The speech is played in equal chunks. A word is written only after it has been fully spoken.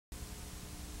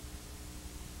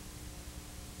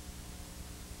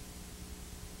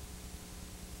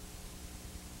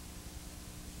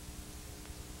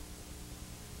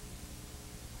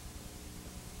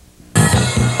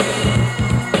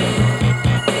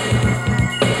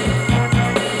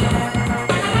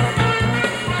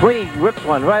rips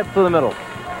one right through the middle.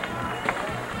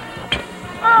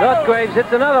 Northgraves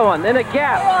hits another one in a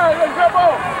gap.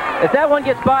 If that one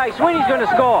gets by, Sweeney's going to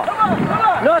score.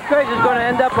 Northgraves is going to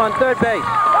end up on third base.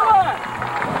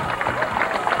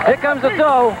 Here comes the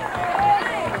throw.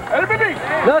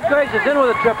 Northgraves is in with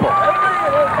a triple.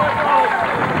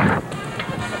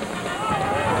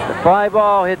 The fly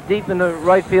ball hit deep in the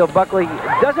right field. Buckley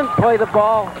doesn't play the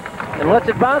ball and lets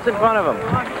it bounce in front of him.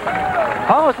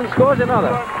 Holliston scores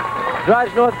another.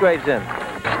 Drives Northgraves in.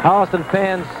 Holliston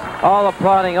fans all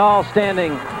applauding, all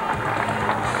standing,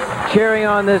 cheering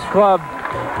on this club,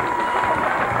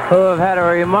 who have had a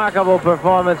remarkable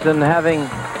performance in having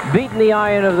beaten the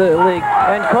iron of the league.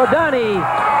 And Cordani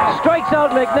strikes out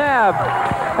McNabb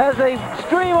as they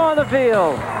stream on the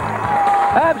field.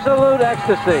 Absolute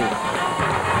ecstasy.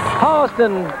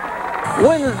 Holliston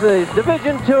wins the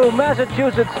Division II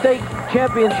Massachusetts State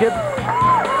Championship,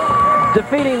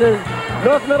 defeating the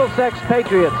North Middlesex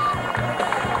Patriots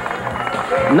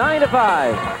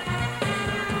 9-5.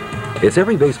 It's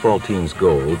every baseball team's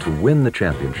goal to win the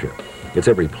championship. It's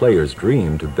every player's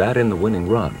dream to bat in the winning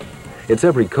run. It's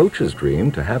every coach's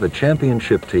dream to have a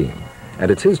championship team.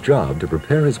 And it's his job to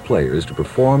prepare his players to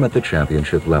perform at the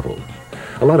championship level.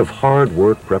 A lot of hard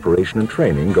work, preparation, and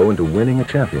training go into winning a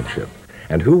championship.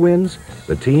 And who wins?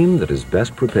 The team that is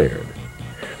best prepared.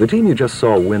 The team you just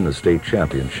saw win the state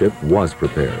championship was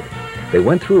prepared. They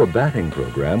went through a batting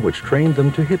program which trained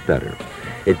them to hit better.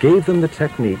 It gave them the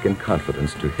technique and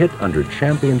confidence to hit under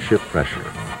championship pressure.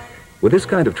 With this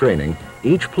kind of training,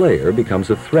 each player becomes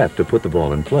a threat to put the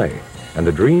ball in play, and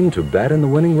the dream to bat in the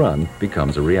winning run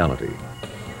becomes a reality.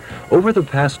 Over the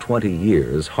past 20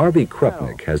 years, Harvey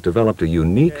Krupnick has developed a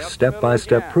unique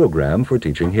step-by-step program for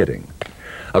teaching hitting.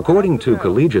 According to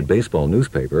Collegiate Baseball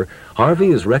newspaper,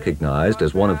 Harvey is recognized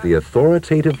as one of the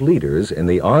authoritative leaders in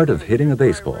the art of hitting a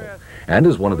baseball, and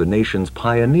as one of the nation's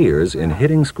pioneers in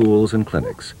hitting schools and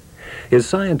clinics. His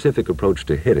scientific approach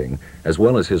to hitting, as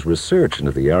well as his research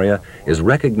into the area, is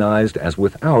recognized as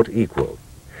without equal.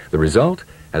 The result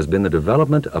has been the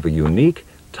development of a unique,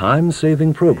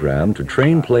 time-saving program to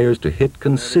train players to hit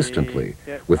consistently,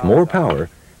 with more power,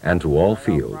 and to all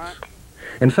fields.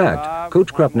 In fact,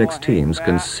 Coach Krupnick's teams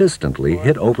consistently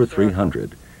hit over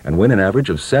 300 and win an average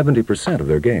of 70% of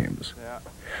their games.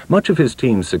 Much of his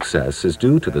team's success is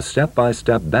due to the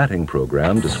step-by-step batting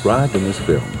program described in this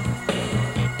film.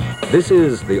 This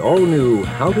is the all-new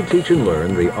How to Teach and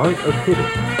Learn the Art of Hitting,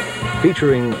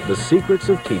 featuring the secrets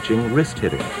of teaching wrist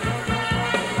hitting.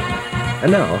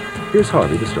 And now, here's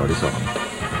Harvey to start us off.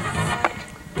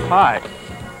 Hi,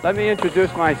 let me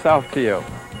introduce myself to you.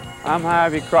 I'm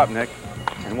Harvey Krupnick,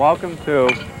 and welcome to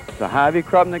the Harvey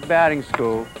Krupnick Batting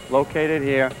School, located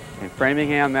here in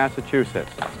Framingham,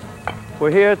 Massachusetts.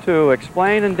 We're here to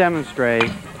explain and demonstrate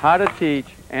how to teach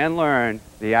and learn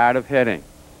the art of hitting.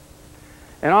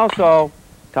 And also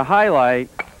to highlight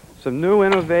some new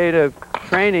innovative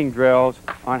training drills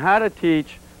on how to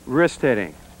teach wrist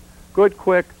hitting. Good,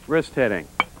 quick wrist hitting.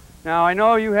 Now, I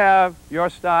know you have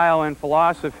your style and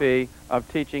philosophy of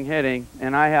teaching hitting,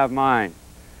 and I have mine.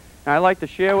 And I'd like to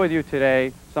share with you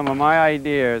today some of my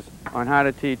ideas on how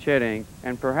to teach hitting,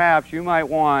 and perhaps you might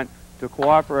want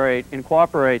to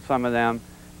incorporate some of them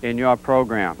in your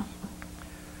programs.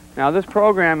 Now, this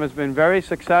program has been very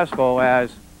successful,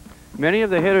 as many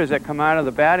of the hitters that come out of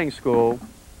the batting school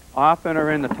often are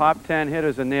in the top 10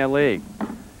 hitters in their league.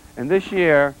 And this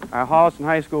year, our Holliston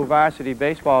High School varsity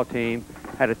baseball team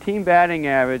had a team batting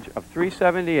average of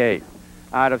 378.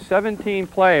 Out of 17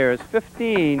 players,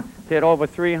 15 hit over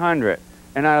 300.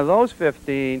 And out of those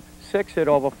 15, 6 hit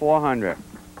over 400.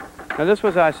 Now, this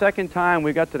was our second time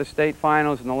we got to the state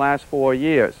finals in the last 4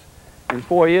 years. And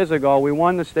 4 years ago, we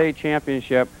won the state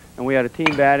championship, and we had a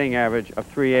team batting average of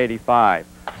 385.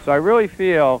 So I really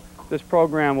feel this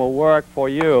program will work for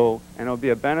you, and it'll be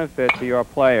a benefit to your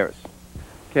players.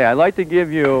 Okay, I'd like to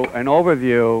give you an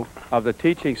overview of the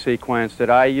teaching sequence that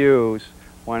I use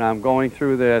when I'm going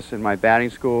through this in my batting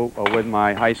school or with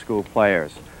my high school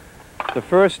players. The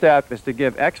first step is to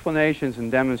give explanations and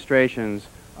demonstrations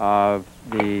of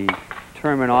the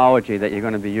terminology that you're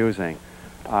going to be using.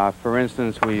 For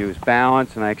instance, we use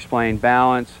balance, and I explain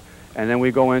balance, and then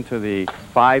we go into the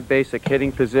 5 basic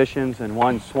hitting positions in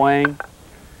one swing,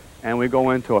 and we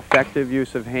go into effective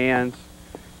use of hands,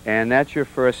 and that's your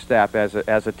first step as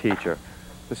a teacher.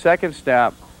 The second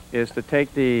step is to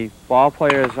take the ball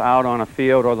players out on a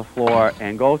field or the floor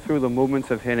and go through the movements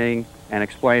of hitting and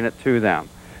explain it to them.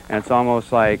 And it's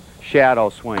almost like shadow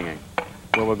swinging,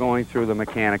 where we're going through the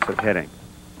mechanics of hitting.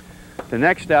 The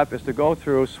next step is to go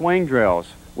through swing drills,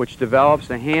 which develops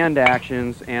the hand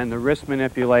actions and the wrist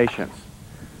manipulations.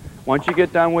 Once you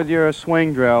get done with your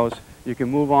swing drills, you can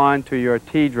move on to your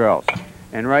tee drills.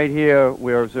 And right here,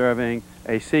 we're observing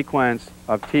a sequence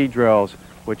of tee drills,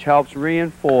 which helps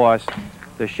reinforce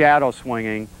the shadow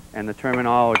swinging and the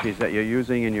terminologies that you're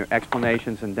using in your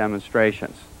explanations and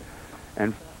demonstrations.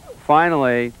 And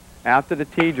finally, after the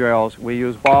tee drills, we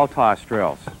use ball toss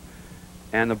drills.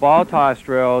 And the ball toss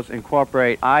drills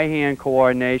incorporate eye-hand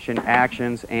coordination,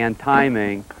 actions, and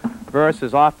timing,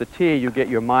 versus off the tee, you get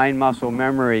your mind-muscle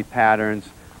memory patterns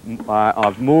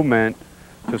of movement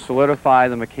to solidify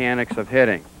the mechanics of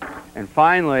hitting. And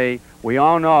finally, we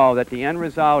all know that the end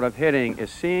result of hitting is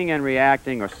seeing and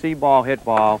reacting, or see ball, hit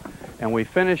ball, and we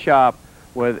finish up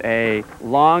with a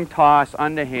long toss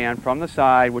underhand from the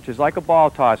side, which is like a ball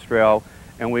toss drill,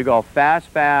 and we go fast,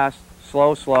 fast,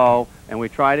 slow, slow, and we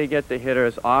try to get the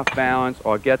hitters off balance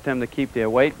or get them to keep their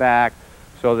weight back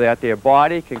so that their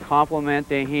body can complement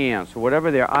their hands. So whatever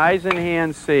their eyes and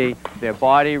hands see, their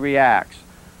body reacts.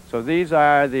 So these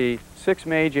are the 6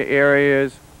 major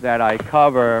areas that I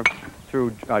cover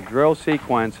through drill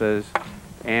sequences,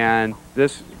 and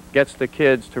this gets the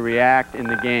kids to react in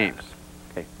the games.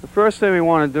 Okay. The first thing we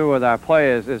want to do with our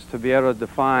players is to be able to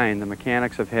define the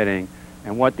mechanics of hitting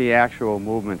and what the actual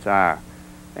movements are.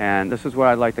 And this is what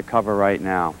I'd like to cover right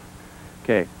now.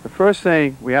 Okay, the first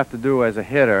thing we have to do as a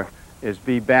hitter is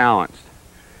be balanced.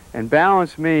 And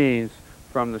balance means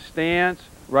from the stance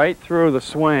right through the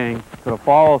swing to the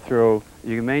follow-through,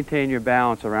 you can maintain your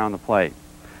balance around the plate.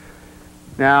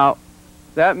 Now,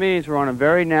 that means we're on a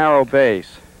very narrow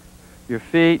base. Your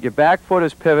feet, your back foot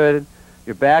is pivoted,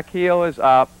 your back heel is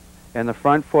up, and the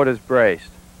front foot is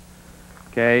braced.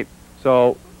 Okay,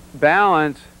 so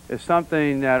balance is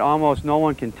something that almost no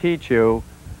one can teach you,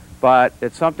 but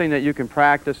it's something that you can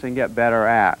practice and get better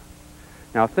at.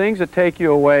 Now, things that take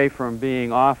you away from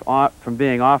being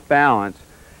off balance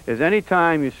is any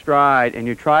time you stride and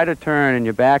you try to turn and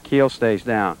your back heel stays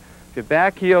down. If your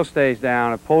back heel stays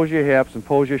down, it pulls your hips and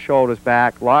pulls your shoulders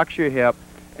back, locks your hip,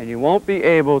 and you won't be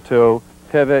able to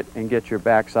pivot and get your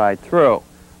backside through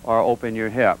or open your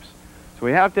hips. So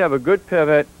we have to have a good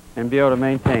pivot and be able to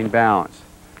maintain balance.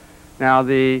 Now,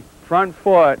 the front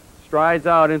foot strides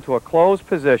out into a closed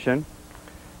position.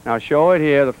 Now, show it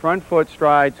here. The front foot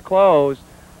strides closed.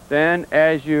 Then,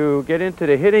 as you get into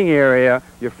the hitting area,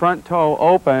 your front toe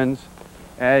opens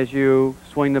as you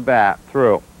swing the bat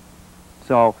through.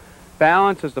 So,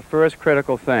 balance is the first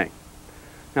critical thing.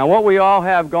 Now, what we all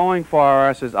have going for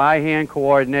us is eye-hand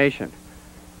coordination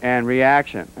and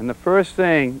reaction. And the first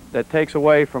thing that takes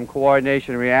away from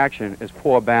coordination and reaction is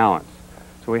poor balance.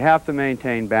 So we have to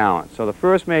maintain balance. So the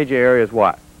first major area is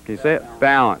what? Can you say it?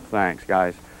 Balance. Thanks,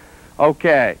 guys.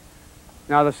 Okay.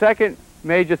 Now, the second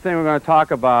major thing we're going to talk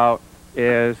about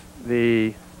is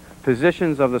the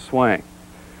positions of the swing.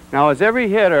 Now, as every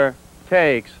hitter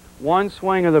takes one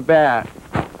swing of the bat,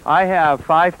 I have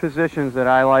 5 positions that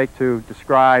I like to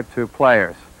describe to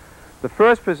players. The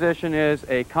first position is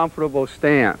a comfortable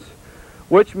stance,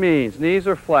 which means knees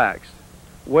are flexed.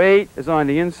 Weight is on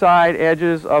the inside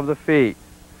edges of the feet.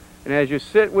 And as you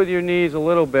sit with your knees a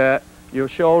little bit, your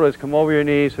shoulders come over your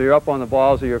knees so you're up on the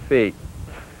balls of your feet.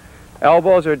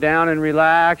 Elbows are down and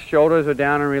relaxed, shoulders are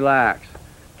down and relaxed.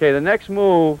 Okay, the next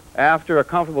move after a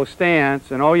comfortable stance,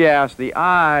 and oh yes, the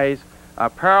eyes are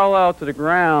parallel to the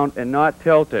ground and not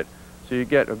tilted, so you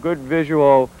get a good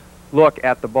visual look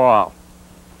at the ball.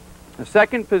 The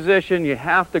second position you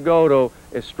have to go to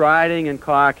is striding and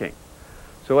cocking.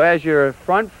 So as your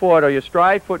front foot or your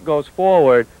stride foot goes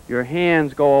forward, your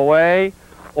hands go away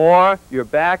or your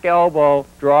back elbow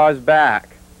draws back.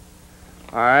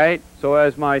 All right, so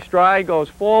as my stride goes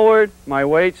forward, my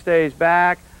weight stays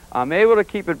back. I'm able to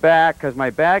keep it back because my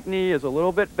back knee is a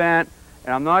little bit bent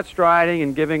and I'm not striding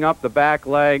and giving up the back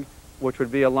leg, which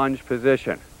would be a lunge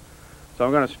position. So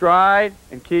I'm going to stride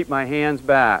and keep my hands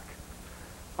back.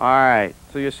 All right,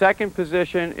 so your second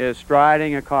position is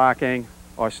striding and cocking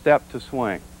or step to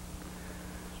swing.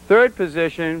 Third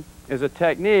position is a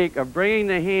technique of bringing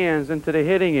the hands into the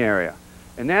hitting area,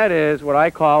 and that is what I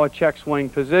call a check swing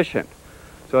position.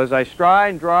 So as I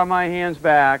stride and draw my hands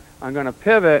back, I'm going to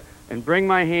pivot and bring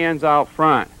my hands out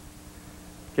front.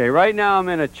 Okay, right now I'm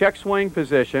in a check swing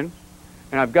position,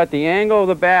 and I've got the angle of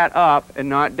the bat up and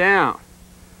not down.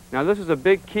 Now this is a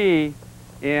big key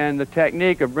in the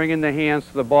technique of bringing the hands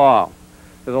to the ball.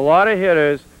 There's a lot of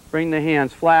hitters bring the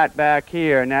hands flat back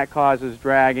here, and that causes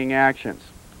dragging actions.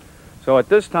 So at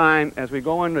this time, as we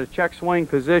go into the check swing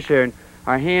position,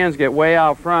 our hands get way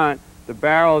out front, the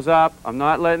barrel's up, I'm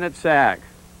not letting it sag.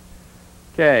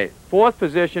 Okay, fourth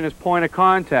position is point of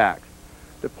contact.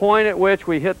 The point at which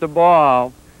we hit the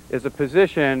ball is a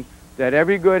position that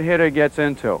every good hitter gets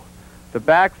into. The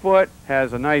back foot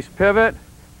has a nice pivot,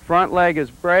 front leg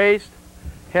is braced,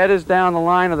 head is down the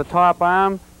line of the top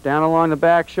arm, down along the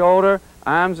back shoulder,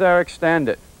 arms are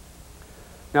extended.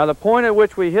 Now the point at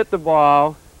which we hit the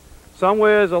ball,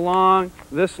 somewhere along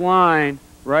this line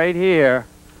right here,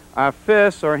 our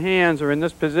fists or hands are in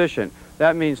this position.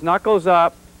 That means knuckles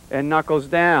up and knuckles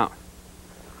down.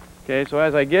 Okay, so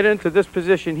as I get into this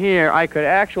position here, I could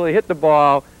actually hit the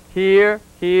ball here,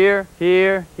 here,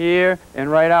 here, here, and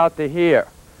right out to here.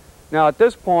 Now at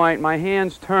this point, my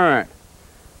hands turn.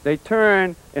 They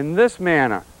turn in this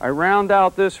manner. I round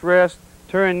out this wrist,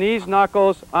 turn these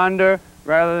knuckles under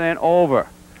rather than over.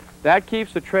 That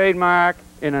keeps the trademark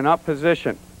in an up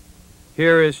position.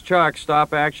 Here is Chuck's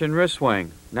stop action wrist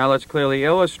swing. Now let's clearly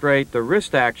illustrate the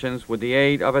wrist actions with the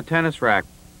aid of a tennis racket.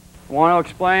 I want to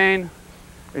explain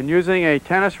in using a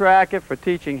tennis racket for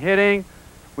teaching hitting,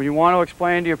 when you want to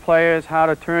explain to your players how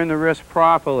to turn the wrist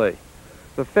properly.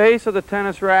 The face of the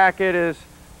tennis racket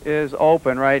is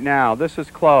open right now. This is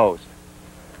closed.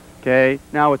 Okay,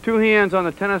 now with two hands on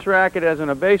the tennis racket as in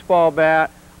a baseball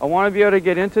bat, I want to be able to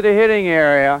get into the hitting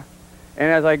area,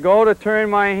 and as I go to turn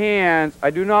my hands, I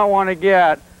do not want to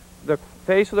get the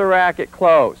face of the racket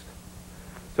closed.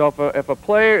 So if a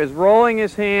player is rolling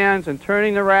his hands and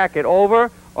turning the racket over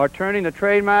or turning the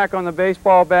trademark on the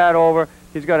baseball bat over,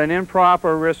 he's got an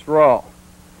improper wrist roll.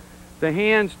 The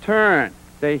hands turn.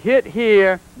 They hit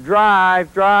here,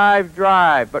 drive, drive,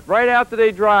 drive. But right after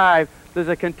they drive, there's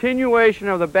a continuation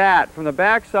of the bat from the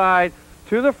back side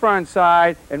to the front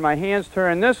side, and my hands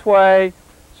turn this way,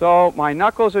 so my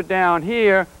knuckles are down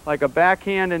here like a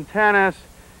backhand in tennis,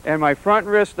 and my front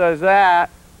wrist does that,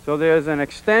 so there's an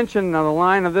extension of the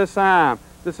line of this arm.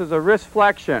 This is a wrist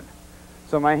flexion.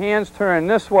 So my hands turn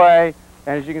this way,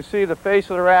 and as you can see, the face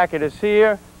of the racket is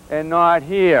here and not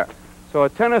here. So a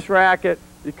tennis racket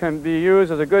can be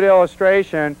used as a good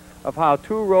illustration of how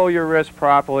to roll your wrist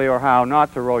properly or how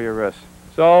not to roll your wrist.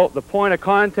 So the point of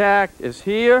contact is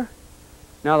here.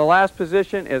 Now the last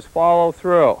position is follow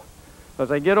through. So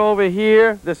as I get over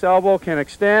here, this elbow can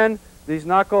extend. These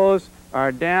knuckles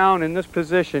are down in this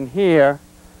position here.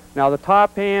 Now the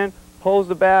top hand pulls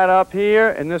the bat up here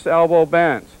and this elbow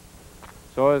bends.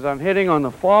 So as I'm hitting on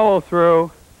the follow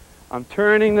through, I'm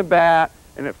turning the bat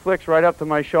and it flicks right up to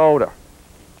my shoulder.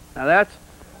 Now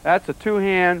that's a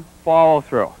two-hand follow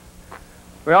through.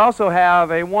 We also have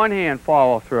a one-hand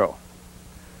follow through.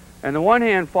 And the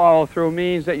one-hand follow through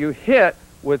means that you hit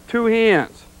with two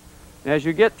hands. As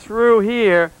you get through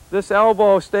here, this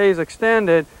elbow stays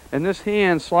extended and this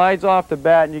hand slides off the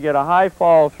bat and you get a high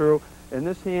follow through and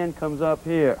this hand comes up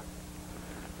here.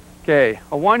 Okay,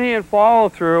 a one-hand follow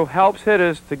through helps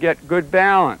hitters to get good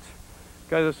balance,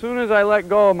 because as soon as I let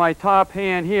go of my top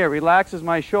hand here, it relaxes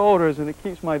my shoulders and it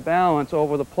keeps my balance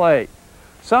over the plate.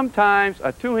 Sometimes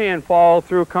a two-hand follow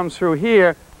through comes through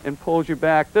here and pulls you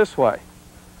back this way.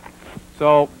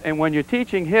 So, and when you're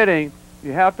teaching hitting,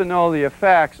 you have to know the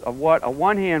effects of what a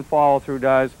one-hand follow through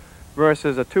does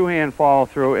versus a two-hand follow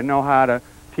through and know how to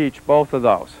teach both of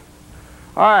those.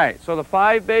 All right, so the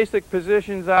 5 basic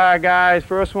positions are, guys,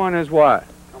 first one is what?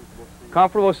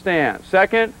 Comfortable stand.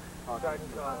 Second?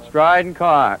 Stride and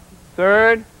cock.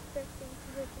 Third?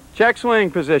 Check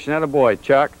swing position. Atta boy,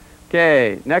 Chuck.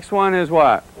 Okay, next one is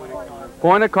what?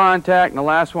 Point of contact, and the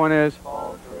last one is?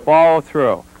 Follow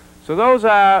through. So those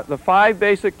are the 5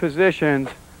 basic positions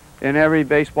in every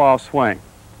baseball swing.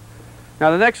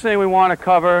 Now the next thing we want to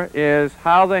cover is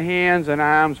how the hands and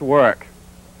arms work.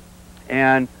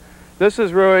 And this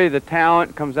is really the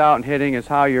talent comes out in hitting, is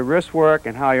how your wrists work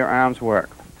and how your arms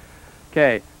work.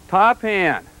 Okay, top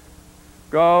hand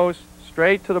goes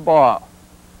straight to the ball.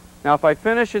 Now if I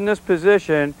finish in this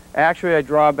position, actually I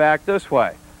draw back this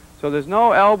way. So there's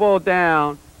no elbow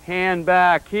down, hand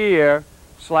back here,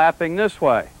 slapping this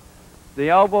way. The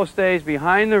elbow stays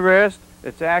behind the wrist.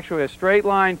 It's actually a straight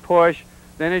line push.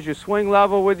 Then as you swing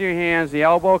level with your hands, the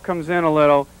elbow comes in a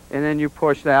little, and then you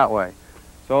push that way.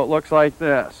 So it looks like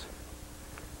this.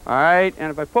 All right,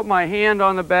 and if I put my hand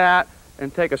on the bat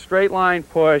and take a straight line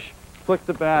push, flick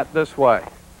the bat this way.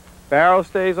 Barrel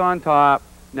stays on top,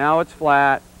 now it's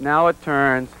flat, now it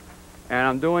turns, and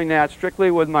I'm doing that strictly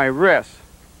with my wrists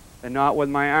and not with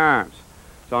my arms.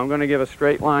 So I'm going to give a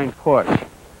straight line push.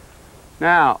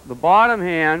 Now, the bottom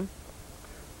hand,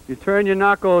 you turn your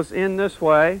knuckles in this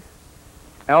way,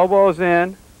 elbows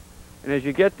in, and as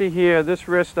you get to here, this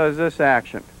wrist does this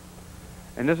action.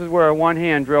 And this is where a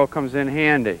one-hand drill comes in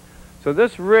handy. So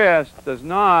this wrist does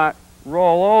not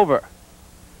roll over.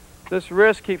 This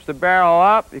wrist keeps the barrel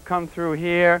up, you come through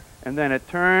here, and then it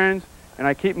turns, and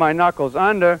I keep my knuckles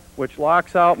under, which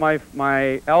locks out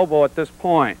my elbow at this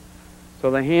point.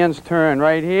 So the hands turn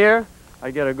right here,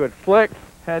 I get a good flick,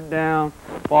 head down,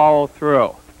 follow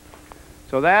through.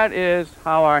 So that is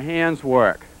how our hands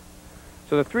work.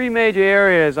 So the three major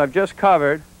areas I've just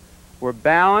covered were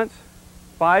balance,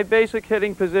 5 basic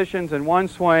hitting positions in one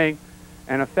swing,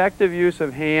 and effective use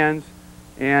of hands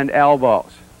and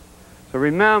elbows. So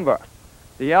remember,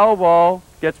 the elbow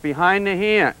gets behind the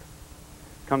hand,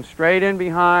 comes straight in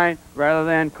behind rather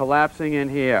than collapsing in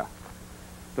here.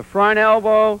 The front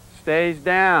elbow stays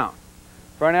down.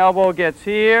 Front elbow gets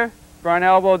here, front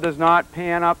elbow does not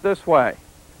pan up this way.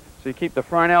 So you keep the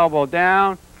front elbow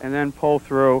down and then pull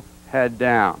through, head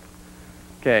down.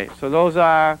 Okay, so those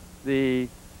are the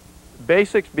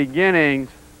basics beginnings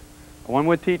when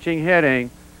we're teaching hitting,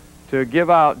 to give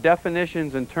out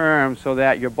definitions and terms so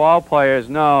that your ball players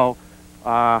know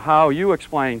how you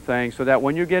explain things, so that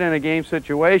when you get in a game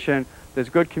situation, there's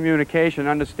good communication,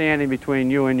 understanding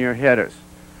between you and your hitters.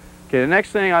 Okay, the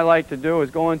next thing I like to do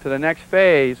is go into the next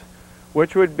phase,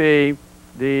 which would be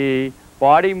the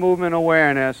body movement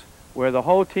awareness, where the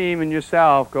whole team and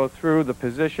yourself go through the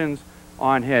positions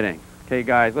on hitting. Okay,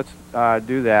 guys, let's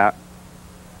do that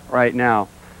right now.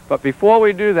 But before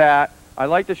we do that, I'd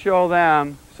like to show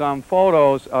them some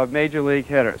photos of Major League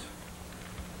hitters.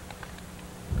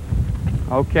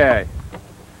 Okay.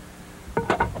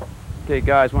 Okay,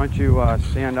 guys, why don't you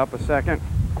stand up a second?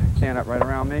 Stand up right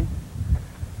around me.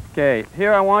 Okay,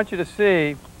 here I want you to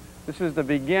see, this is the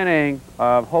beginning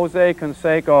of Jose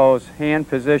Canseco's hand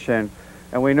position.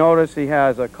 And we notice he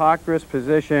has a cocked wrist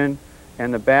position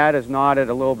and the bat is nodded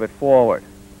a little bit forward.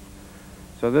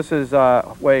 So this is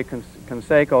the way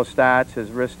Canseco starts his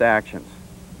wrist actions.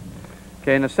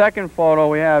 Okay, in the second photo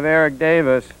we have Eric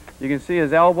Davis. You can see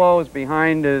his elbow is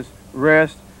behind his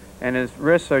wrist and his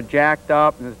wrists are jacked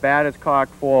up and his bat is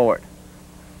cocked forward.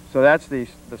 So that's the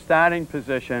starting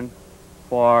position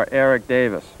for Eric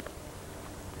Davis.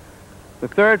 The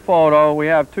third photo, we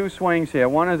have 2 swings here.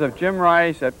 One is of Jim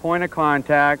Rice at point of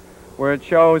contact, where it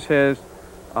shows his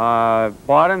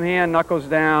bottom hand knuckles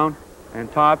down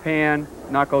and top hand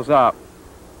knuckles up.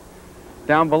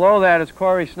 Down below that is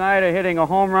Corey Snyder hitting a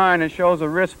home run and shows a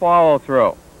wrist follow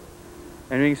through.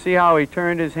 And you can see how he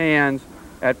turned his hands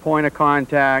at point of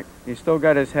contact. He still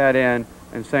got his head in,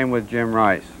 and same with Jim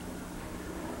Rice.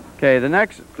 Okay, the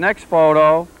next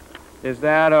photo is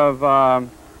that of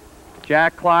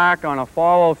Jack Clark on a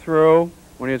follow through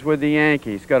when he was with the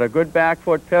Yankees. He's got a good back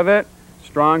foot pivot,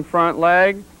 strong front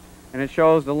leg, and it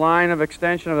shows the line of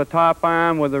extension of the top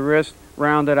arm with the wrist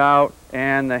rounded out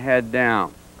and the head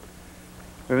down.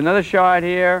 We have another shot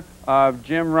here of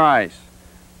Jim Rice.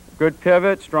 Good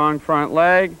pivot, strong front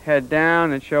leg, head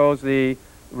down, and shows the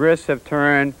wrists have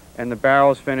turned and the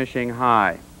barrel's finishing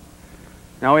high.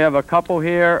 Now we have a couple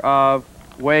here of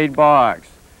Wade Boggs.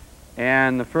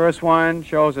 And the first one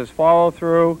shows his follow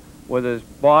through with his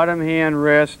bottom hand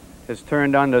wrist is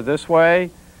turned under this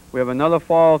way. We have another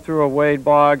follow through of Wade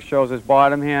Boggs, shows his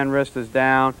bottom hand wrist is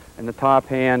down and the top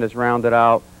hand is rounded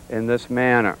out in this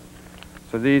manner.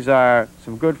 So these are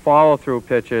some good follow through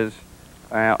pitches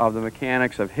of the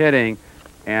mechanics of hitting,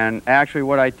 and actually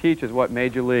what I teach is what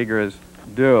major leaguers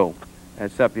do,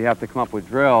 except you have to come up with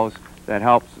drills that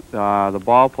helps the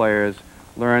ball players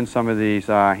learn some of these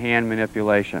hand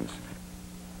manipulations.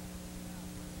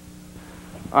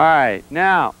 All right,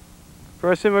 now,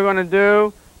 first thing we're going to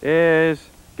do is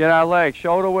get our legs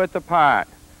shoulder width apart.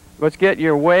 Let's get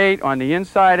your weight on the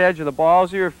inside edge of the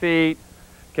balls of your feet.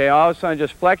 Okay, all of a sudden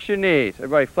just flex your knees.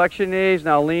 Everybody flex your knees,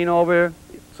 now lean over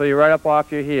so you're right up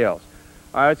off your heels.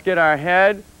 All right, let's get our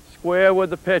head square with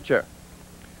the pitcher.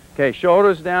 Okay,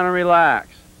 shoulders down and relax.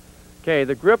 Okay,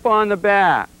 the grip on the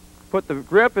bat. The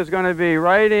grip is going to be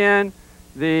right in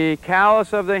the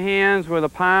callus of the hands where the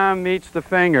palm meets the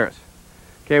fingers.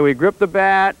 Okay, we grip the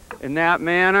bat in that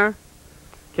manner.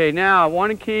 Okay, now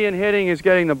one key in hitting is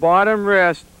getting the bottom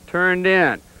wrist turned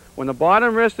in. When the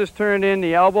bottom wrist is turned in,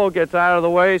 the elbow gets out of the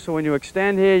way, so when you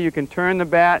extend here, you can turn the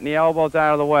bat and the elbow's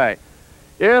out of the way.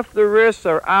 If the wrists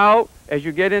are out, as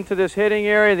you get into this hitting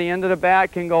area, the end of the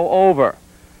bat can go over.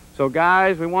 So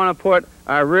guys, we want to put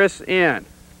our wrists in.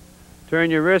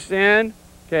 Turn your wrists in.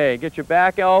 Okay, get your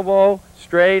back elbow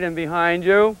straight and behind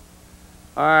you.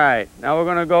 All right, now we're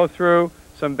going to go through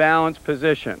some balanced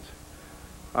positions.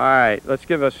 All right, let's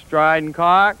give a stride and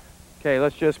cock. Okay,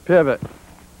 let's just pivot.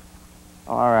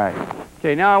 All right.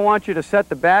 Okay, now I want you to set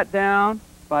the bat down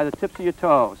by the tips of your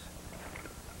toes.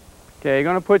 Okay, you're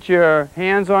going to put your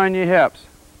hands on your hips.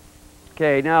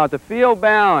 Okay, now to feel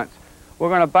balance, we're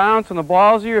going to bounce on the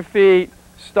balls of your feet,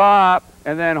 stop,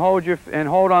 and then hold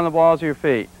on the balls of your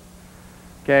feet.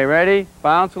 Okay, ready?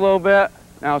 Bounce a little bit.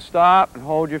 Now stop and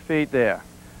hold your feet there.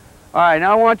 All right,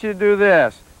 now I want you to do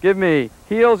this. Give me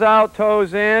heels out,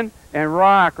 toes in, and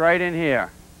rock right in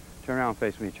here. Turn around and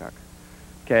face me, Chuck.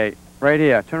 Okay, right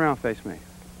here. Turn around and face me.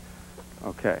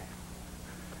 Okay.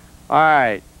 All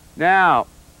right. Now,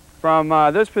 from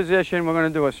this position, we're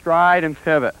going to do a stride and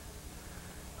pivot.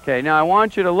 Okay, now I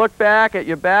want you to look back at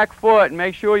your back foot and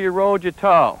make sure you rolled your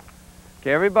toe.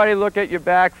 Okay, everybody look at your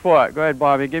back foot. Go ahead,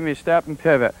 Bobby. Give me a step and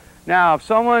pivot. Now, if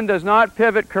someone does not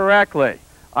pivot correctly,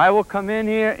 I will come in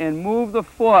here and move the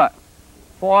foot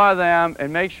for them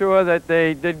and make sure that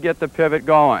they did get the pivot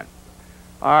going.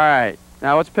 All right,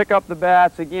 now let's pick up the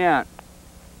bats again.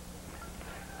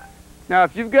 Now,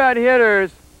 if you've got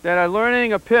hitters that are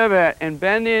learning a pivot and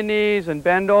bend their knees and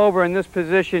bend over in this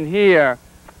position here,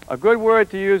 a good word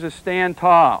to use is stand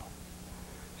tall.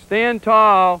 Stand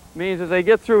tall means as they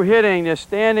get through hitting, they're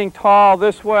standing tall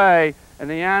this way and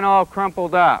they aren't all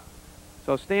crumpled up.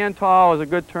 So stand tall is a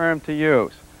good term to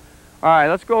use. All right,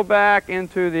 let's go back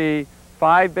into the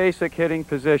 5 basic hitting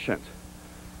positions.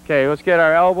 Okay, let's get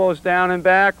our elbows down and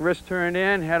back, wrist turned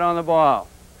in, head on the ball.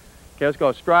 Okay, let's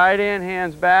go stride in,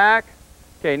 hands back.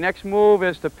 Okay, next move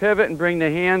is to pivot and bring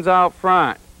the hands out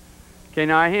front. Okay,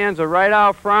 now our hands are right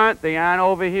out front. They aren't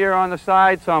over here on the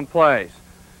side someplace.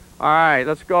 All right,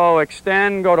 let's go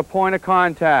extend, go to point of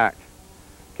contact.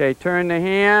 Okay, turn the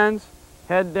hands,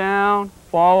 head down,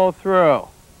 follow through.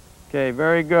 Okay,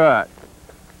 very good.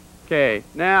 Okay,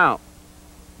 now,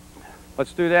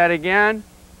 let's do that again.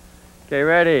 Okay,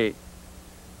 ready?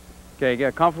 Okay, get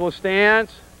a comfortable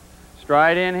stance.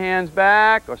 Stride in, hands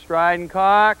back, or stride and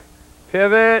cock.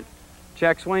 Pivot,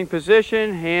 check swing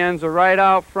position, hands are right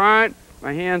out front.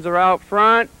 My hands are out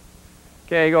front.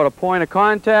 Okay, go to point of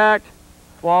contact,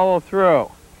 follow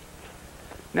through.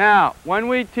 Now, when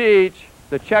we teach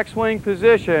the check swing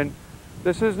position,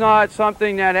 this is not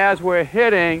something that as we're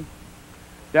hitting,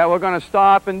 that we're going to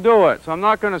stop and do it. So I'm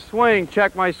not going to swing,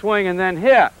 check my swing, and then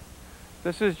hit.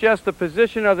 This is just the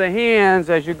position of the hands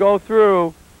as you go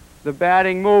through the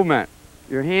batting movement.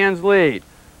 Your hands lead.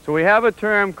 So we have a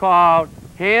term called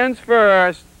hands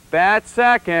first, bat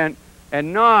second,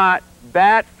 and not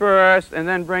bat first and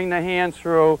then bring the hands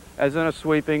through as in a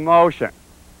sweeping motion.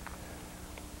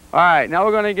 All right, now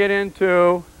we're going to get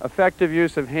into effective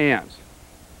use of hands.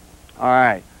 All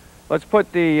right, let's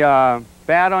put the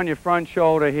bat on your front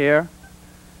shoulder here,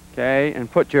 okay,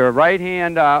 and put your right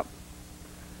hand up,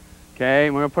 okay,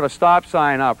 and we're going to put a stop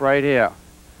sign up right here.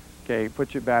 Okay,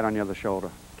 put your bat on the other shoulder.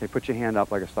 Okay, put your hand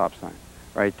up like a stop sign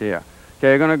right there. Okay,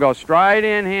 you're going to go stride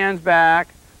in, hands back,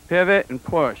 pivot, and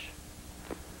push.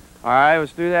 All right,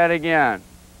 let's do that again.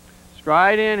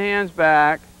 Stride in, hands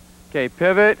back. Okay,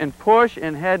 pivot and push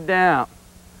and head down.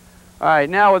 All right,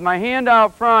 now with my hand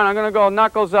out front, I'm going to go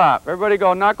knuckles up. Everybody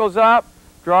go knuckles up.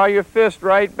 Draw your fist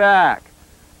right back.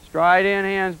 Stride in,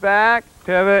 hands back,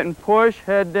 pivot and push,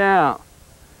 head down.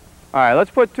 All right,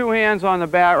 let's put 2 hands on the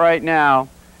bat right now,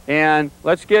 and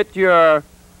let's get your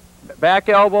back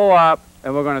elbow up,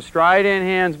 and we're going to stride in,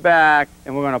 hands back,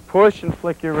 and we're going to push and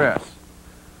flick your wrists.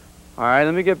 All right,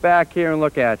 let me get back here and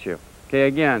look at you. Okay,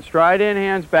 again, stride in,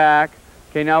 hands back.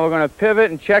 Okay, now we're going to pivot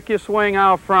and check your swing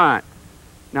out front.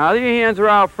 Now that your hands are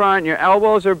out front and your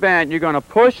elbows are bent, you're going to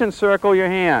push and circle your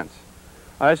hands.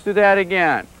 All right, let's do that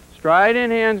again. Stride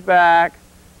in, hands back.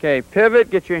 Okay,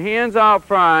 pivot, get your hands out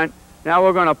front. Now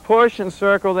we're going to push and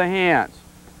circle the hands.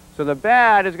 So the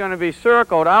bat is going to be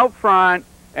circled out front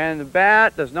and the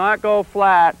bat does not go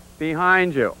flat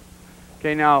behind you.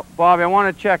 Okay, now, Bobby, I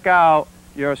want to check out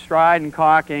your stride and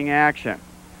cocking action.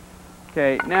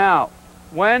 Okay, now,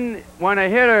 when a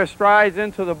hitter strides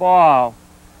into the ball,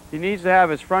 he needs to have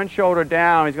his front shoulder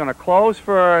down. He's going to close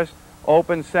first,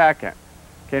 open second.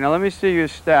 Okay, now let me see your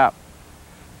step.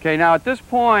 Okay, now at this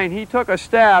point, he took a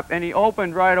step and he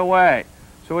opened right away.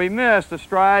 So he missed the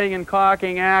striding and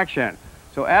cocking action.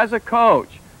 So as a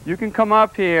coach, you can come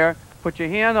up here, put your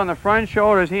hand on the front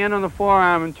shoulder, his hand on the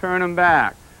forearm, and turn him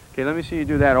back. Okay, let me see you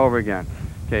do that over again.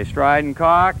 Okay, stride and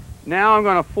cock. Now I'm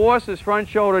going to force his front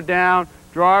shoulder down,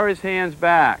 draw his hands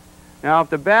back. Now if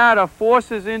the batter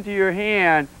forces into your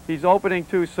hand, he's opening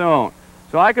too soon.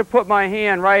 So I could put my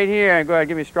hand right here and go ahead,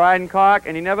 give me stride and cock,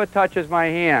 and he never touches my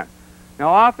hand. Now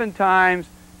oftentimes,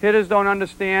 hitters don't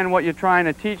understand what you're trying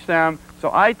to teach them,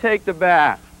 so I take the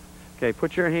bat. Okay,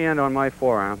 put your hand on my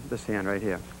forearm, this hand right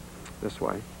here, this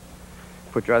way.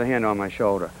 Put your other hand on my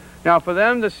shoulder. Now for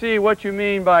them to see what you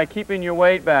mean by keeping your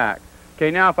weight back.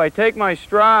 Okay, now if I take my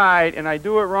stride and I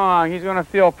do it wrong, he's going to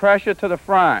feel pressure to the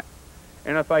front.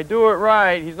 And if I do it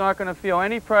right, he's not going to feel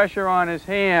any pressure on his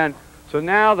hand. So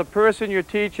now the person you're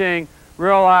teaching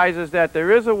realizes that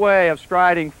there is a way of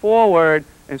striding forward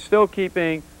and still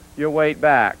keeping your weight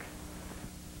back.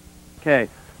 Okay,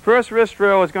 first wrist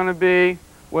drill is going to be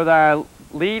with our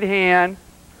lead hand.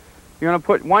 You're going to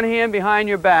put one hand behind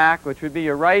your back, which would be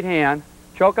your right hand.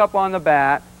 Choke up on the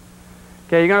bat.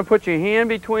 Okay, you're going to put your hand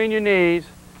between your knees.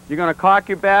 You're going to cock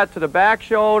your bat to the back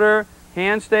shoulder.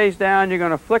 Hand stays down. You're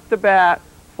going to flick the bat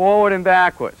forward and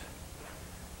backwards.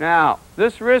 Now,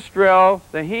 this wrist drill,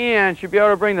 the hand should be able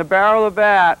to bring the barrel of the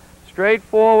bat straight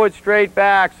forward, straight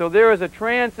back. So there is a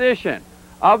transition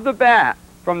of the bat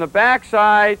from the back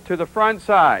side to the front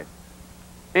side.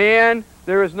 And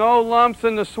there is no lumps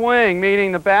in the swing,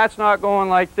 meaning the bat's not going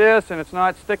like this and it's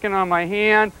not sticking on my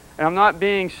hand and I'm not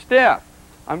being stiff.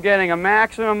 I'm getting a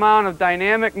maximum amount of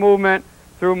dynamic movement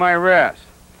through my wrist.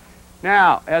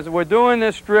 Now, as we're doing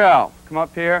this drill, come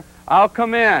up here, I'll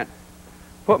come in,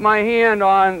 put my hand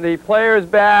on the player's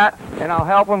bat, and I'll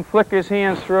help him flick his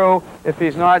hands through if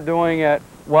he's not doing it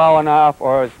well enough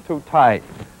or it's too tight.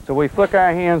 So we flick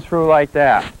our hands through like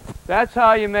that. That's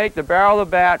how you make the barrel of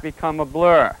the bat become a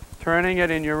blur, turning it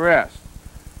in your wrist.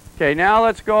 Okay, now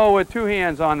let's go with two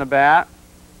hands on the bat.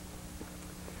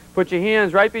 Put your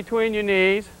hands right between your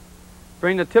knees.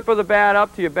 Bring the tip of the bat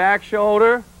up to your back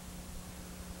shoulder.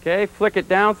 Okay, flick it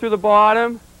down through the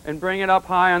bottom and bring it up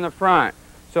high on the front.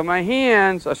 So my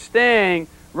hands are staying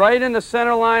right in the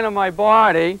center line of my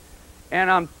body, and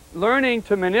I'm learning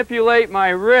to manipulate my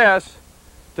wrist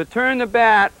to turn the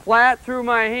bat flat through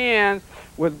my hands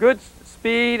with good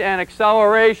speed and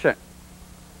acceleration.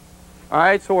 All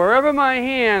right, so wherever my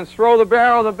hands throw the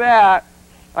barrel of the bat,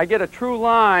 I get a true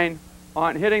line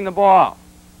on hitting the ball.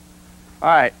 All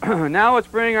right, now let's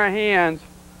bring our hands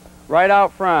right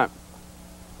out front,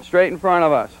 straight in front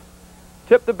of us.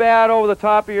 Tip the bat over the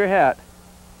top of your head.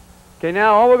 Okay,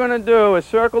 now all we're going to do is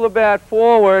circle the bat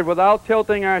forward without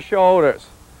tilting our shoulders.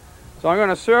 So I'm going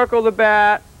to circle the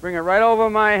bat, bring it right over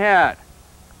my head.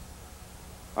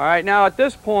 All right, now at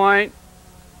this point,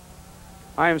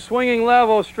 I am swinging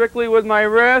level strictly with my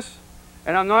wrist,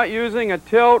 and I'm not using a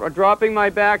tilt or dropping my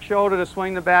back shoulder to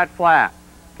swing the bat flat.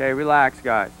 Okay, relax,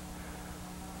 guys.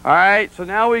 All right, so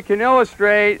now we can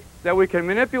illustrate that we can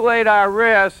manipulate our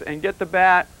wrists and get the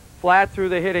bat flat through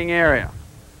the hitting area.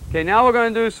 Okay, now we're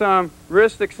going to do some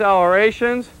wrist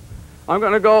accelerations. I'm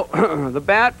going to go the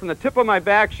bat from the tip of my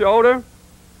back shoulder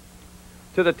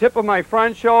to the tip of my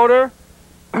front shoulder,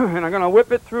 and I'm going to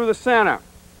whip it through the center.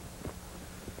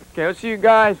 Okay, let's see you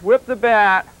guys whip the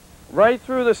bat right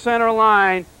through the center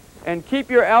line and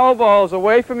keep your elbows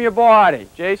away from your body.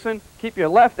 Jason, keep your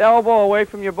left elbow away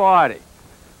from your body.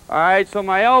 All right, so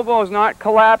my elbow is not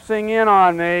collapsing in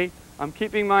on me. I'm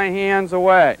keeping my hands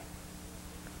away.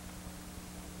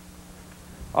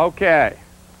 Okay,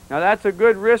 now that's a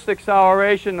good wrist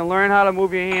acceleration to learn how to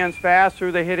move your hands fast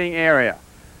through the hitting area.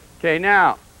 Okay,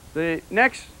 now the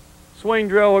next swing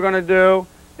drill we're going to do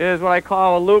is what I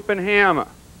call a loop and hammer.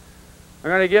 I'm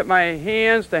going to get my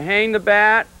hands to hang the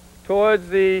bat towards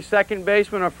the second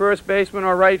baseman or first baseman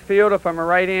or right field if I'm a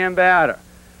right-hand batter.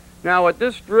 Now with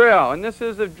this drill, and this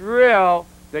is a drill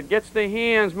that gets the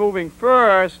hands moving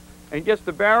first and gets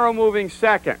the barrel moving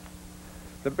second.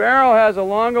 The barrel has a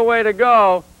longer way to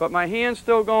go, but my hand's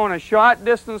still going a short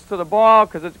distance to the ball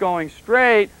because it's going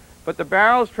straight, but the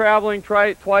barrel's traveling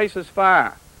twice as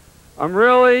far. I'm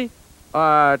really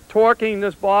torquing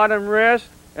this bottom wrist,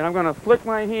 and I'm going to flick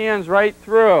my hands right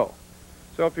through.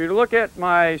 So if you look at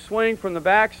my swing from the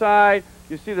back side,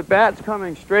 you see the bat's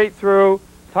coming straight through,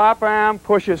 top arm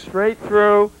pushes straight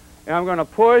through, and I'm going to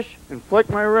push and flick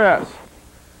my wrist.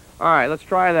 All right, let's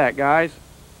try that, guys.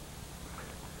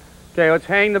 Okay, let's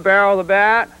hang the barrel of the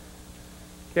bat.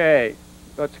 Okay,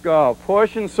 let's go.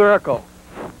 Push and circle.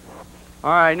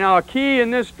 All right, now a key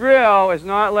in this drill is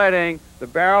not letting the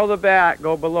barrel of the bat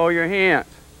go below your hands.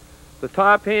 The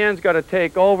top hand's got to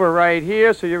take over right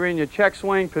here, so you're in your check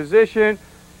swing position.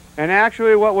 And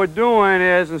actually what we're doing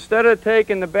is, instead of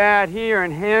taking the bat here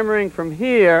and hammering from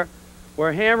here,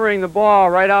 we're hammering the ball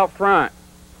right out front.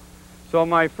 So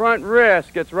my front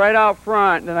wrist gets right out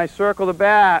front, and then I circle the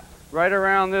bat right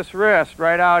around this wrist,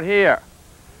 right out here.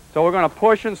 So we're going to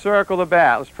push and circle the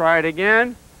bat. Let's try it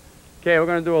again. Okay, we're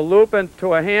going to do a loop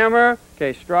into a hammer.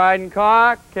 Okay, stride and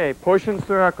cock. Okay, push and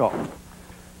circle.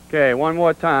 Okay, one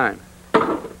more time.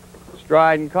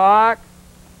 Stride and cock,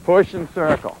 push and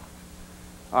circle.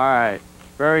 All right,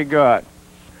 very good.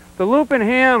 The loop and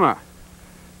hammer.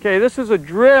 Okay, this is a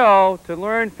drill to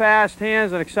learn fast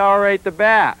hands and accelerate the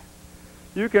bat.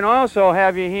 You can also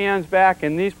have your hands back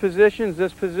in these positions,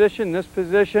 this position, this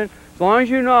position, as long as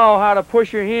you know how to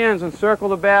push your hands and circle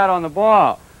the bat on the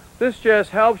ball. This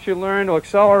just helps you learn to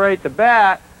accelerate the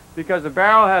bat because the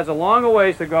barrel has a longer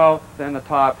ways to go than the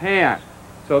top hand.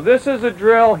 So this is a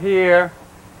drill here,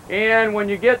 and when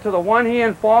you get to the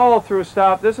one-hand follow-through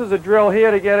stuff, this is a drill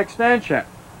here to get extension.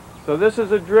 So this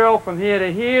is a drill from here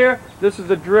to here, this is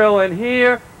a drill in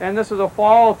here, and this is a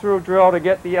follow-through drill to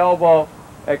get the elbow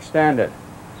extended.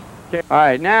 Okay. All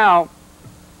right, now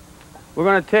we're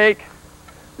going to take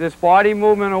this body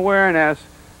movement awareness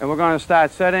and we're going to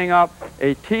start setting up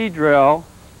a T drill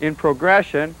in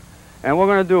progression, and we're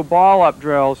going to do ball-up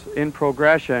drills in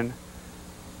progression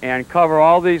and cover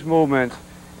all these movements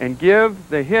and give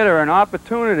the hitter an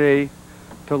opportunity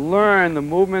to learn the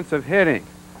movements of hitting.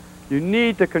 You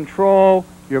need to control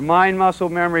your mind-muscle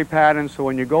memory patterns so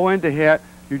when you go in to hit,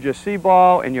 you just see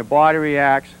ball and your body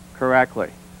reacts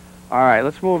correctly. All right,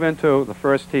 let's move into the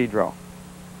first T drill.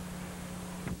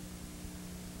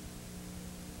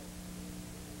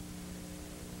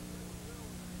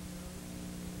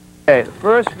 Okay, the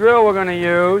first drill we're going to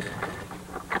use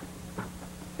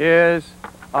is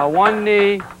a one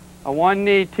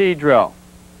knee T drill.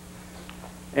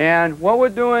 And what we're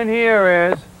doing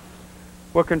here is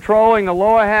we're controlling the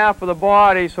lower half of the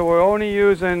body, so we're only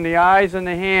using the eyes and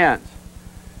the hands.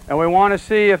 And we want to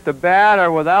see if the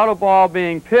batter, without a ball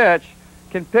being pitched,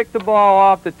 can pick the ball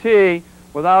off the tee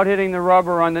without hitting the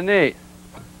rubber underneath.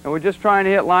 And we're just trying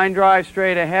to hit line drive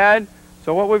straight ahead.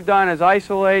 So what we've done is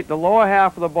isolate the lower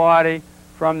half of the body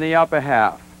from the upper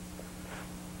half.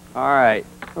 All right,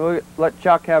 we'll let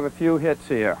Chuck have a few hits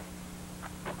here.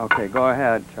 Okay, go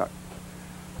ahead, Chuck.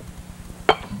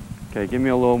 Okay, give me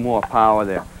a little more power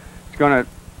there. It's going to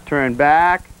turn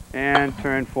back and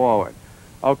turn forward.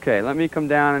 Okay, let me come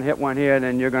down and hit one here, and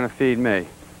then you're going to feed me.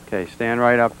 Okay, stand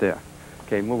right up there.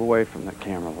 Okay, move away from the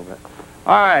camera a little bit.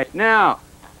 All right, now,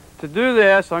 to do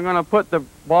this, I'm going to put the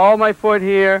ball of my foot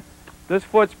here. This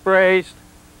foot's braced.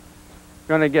 I'm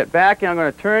going to get back, and I'm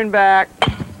going to turn back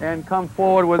and come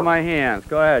forward with my hands.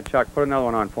 Go ahead, Chuck, put another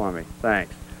one on for me.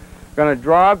 Thanks. I'm going to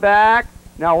draw back.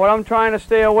 Now what I'm trying to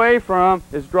stay away from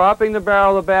is dropping the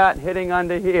barrel of the bat and hitting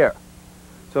under here.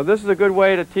 So this is a good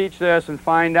way to teach this and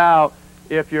find out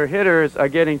if your hitters are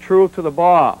getting true to the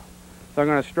ball. So I'm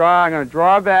going to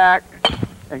draw back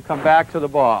and come back to the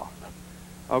ball.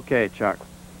 Okay, Chuck.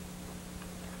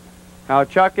 Now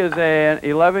Chuck is an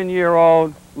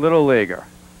 11-year-old little leaguer.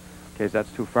 Okay,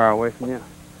 that's too far away from you?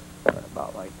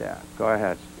 About like that. Go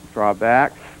ahead. Draw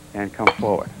back and come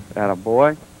forward. Atta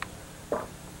boy.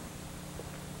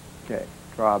 Okay,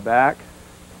 draw back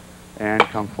and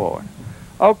come forward.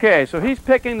 Okay, so he's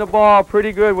picking the ball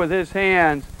pretty good with his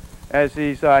hands as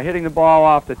he's hitting the ball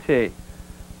off the tee.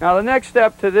 Now the next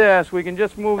step to this, we can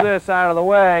just move this out of the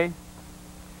way,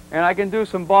 and I can do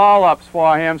some ball ups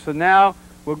for him. So now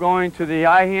we're going to the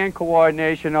eye-hand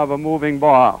coordination of a moving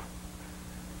ball.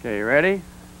 Okay, you ready?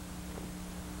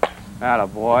 Atta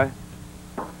boy.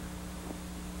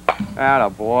 Atta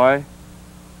boy.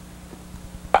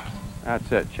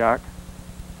 That's it, Chuck.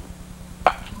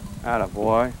 Atta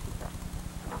boy.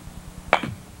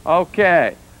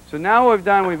 Okay, so now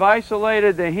we've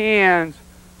isolated the hands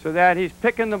so that he's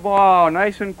picking the ball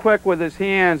nice and quick with his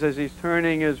hands as he's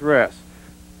turning his wrist.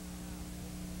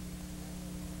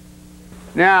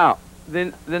 Now,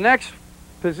 the next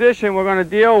position we're going to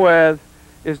deal with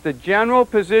is the general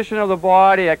position of the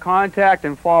body at contact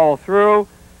and follow through.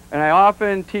 And I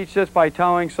often teach this by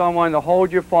telling someone to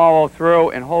hold your follow through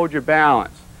and hold your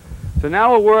balance. So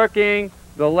now we're working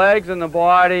the legs and the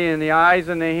body and the eyes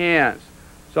and the hands.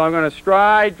 So I'm going to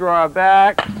stride, draw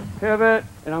back, pivot,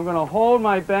 and I'm going to hold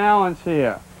my balance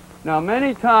here. Now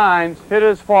many times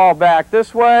hitters fall back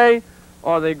this way,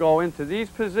 or they go into these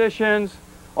positions,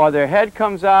 or their head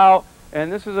comes out, and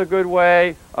this is a good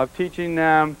way of teaching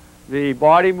them the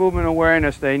body movement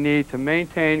awareness they need to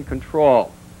maintain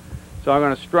control. So I'm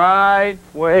going to stride,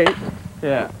 wait,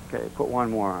 yeah, okay, put one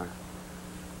more on.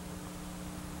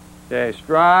 Okay,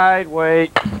 stride,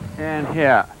 wait, and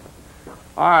hit.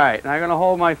 All right, and I'm going to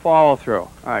hold my follow through.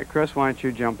 All right, Chris, why don't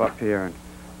you jump up here and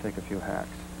take a few hacks.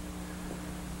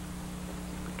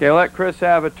 Okay, let Chris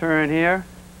have a turn here.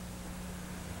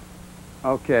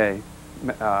 Okay,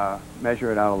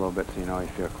 measure it out a little bit so you know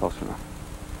if you're close enough.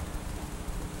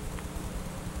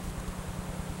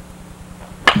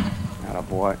 Atta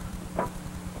boy.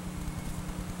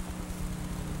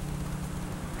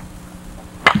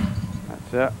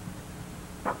 That's it.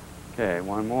 Okay,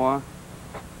 one more.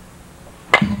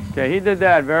 Okay, he did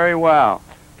that very well.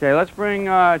 Okay, let's bring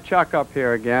Chuck up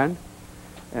here again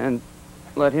and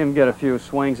let him get a few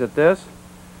swings at this.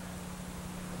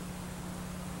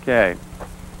 Okay.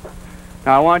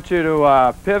 Now I want you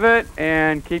to pivot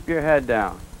and keep your head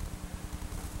down.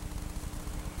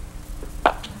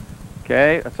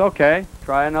 Okay, that's okay.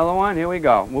 Try another one. Here we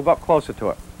go. Move up closer to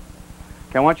it.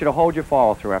 Okay, I want you to hold your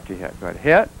follow through after you hit. Go ahead.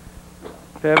 Hit,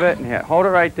 pivot, and hit. Hold it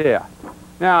right there.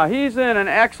 Now, he's in an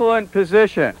excellent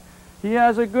position. He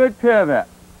has a good pivot.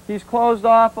 He's closed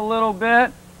off a little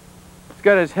bit. He's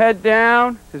got his head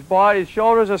down. His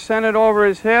shoulders are centered over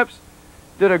his hips.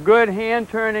 Did a good hand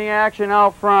turning action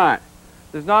out front.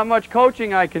 There's not much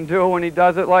coaching I can do when he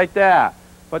does it like that.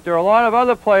 But there are a lot of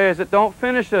other players that don't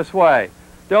finish this way.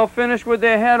 They'll finish with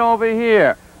their head over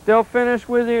here. They'll finish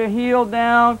with their heel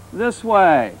down this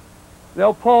way.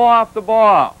 They'll pull off the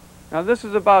ball. Now this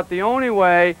is about the only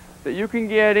way that you can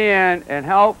get in and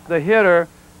help the hitter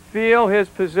feel his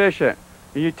position.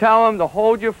 And you tell him to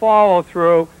hold your follow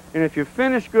through, and if you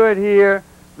finish good here,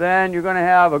 then you're going to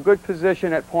have a good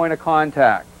position at point of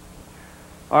contact.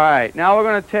 All right, now we're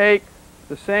going to take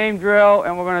the same drill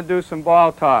and we're going to do some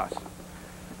ball toss.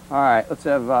 All right, let's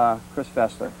have Chris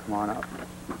Fessler come on up.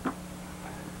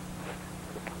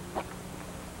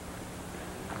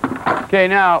 Okay,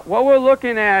 now what we're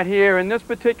looking at here in this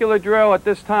particular drill at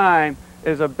this time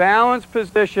is a balanced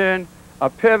position, a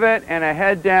pivot, and a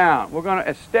head down. We're going to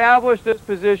establish this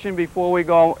position before we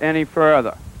go any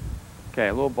further. Okay,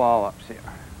 a little ball ups here.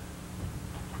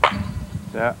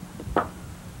 Set.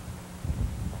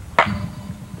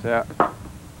 Set.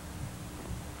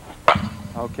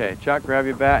 Okay, Chuck, grab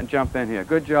your bat and jump in here.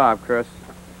 Good job, Chris.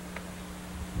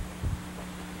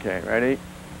 Okay, ready?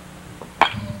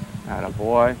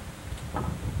 Attaboy.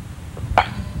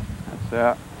 That's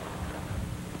it.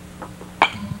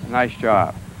 Nice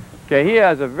job. Okay, he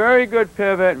has a very good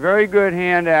pivot, very good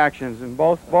hand actions, and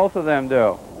both of them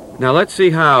do. Now let's see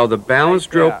how the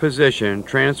balanced drill position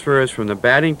transfers from the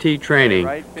batting tee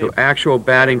training to actual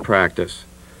batting practice.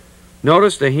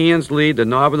 Notice the hands lead the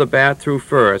knob of the bat through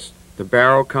first, the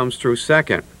barrel comes through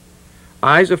second.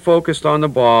 Eyes are focused on the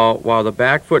ball while the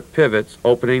back foot pivots,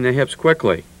 opening the hips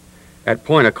quickly. At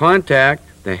point of contact,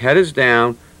 the head is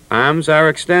down, arms are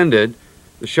extended,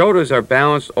 the shoulders are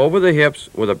balanced over the hips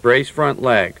with a braced front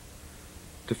leg.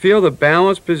 To feel the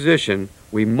balanced position,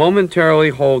 we momentarily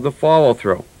hold the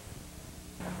follow-through.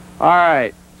 All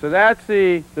right, so that's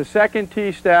the second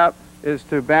tee step, is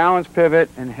to balance, pivot,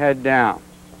 and head down.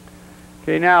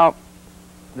 Okay, now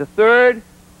the third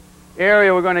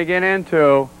area we're going to get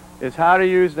into is how to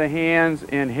use the hands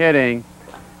in hitting.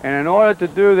 And in order to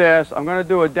do this, I'm going to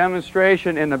do a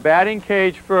demonstration in the batting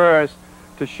cage first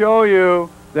to show you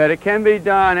that it can be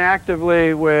done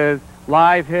actively with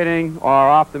live hitting or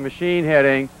off the machine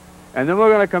hitting. And then we're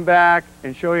going to come back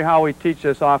and show you how we teach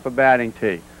this off a batting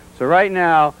tee. So right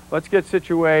now, let's get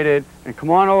situated and come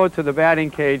on over to the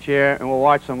batting cage here and we'll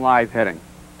watch some live hitting.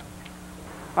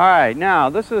 All right, now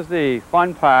this is the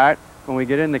fun part when we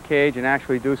get in the cage and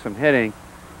actually do some hitting.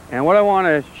 And what I want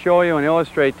to show you and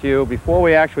illustrate to you before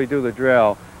we actually do the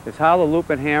drill is how the loop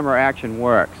and hammer action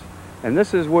works. And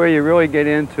this is where you really get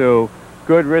into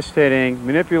good wrist hitting,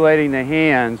 manipulating the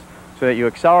hands so that you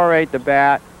accelerate the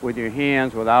bat with your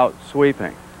hands without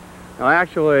sweeping. Now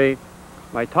actually,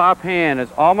 my top hand is,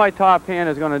 all my top hand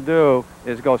is going to do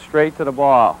is go straight to the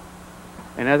ball.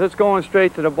 And as it's going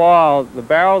straight to the ball, the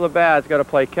barrel of the bat's got to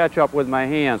play catch up with my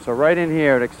hand. So right in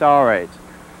here it accelerates.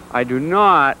 I do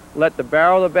not let the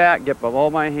barrel of the bat get below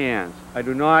my hands. I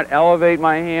do not elevate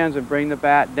my hands and bring the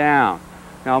bat down.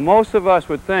 Now most of us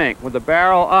would think with the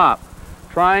barrel up,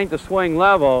 trying to swing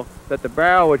level, that the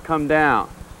barrel would come down.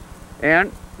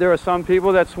 And there are some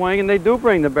people that swing and they do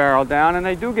bring the barrel down and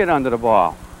they do get under the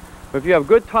ball. But if you have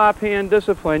good top hand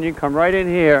discipline, you can come right in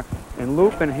here and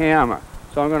loop and hammer.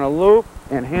 So I'm going to loop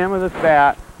and hammer this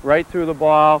bat right through the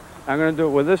ball. I'm going to do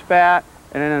it with this bat,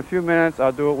 and then in a few minutes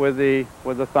I'll do it with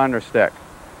the thunder stick.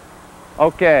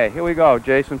 Okay, here we go.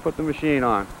 Jason, put the machine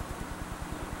on.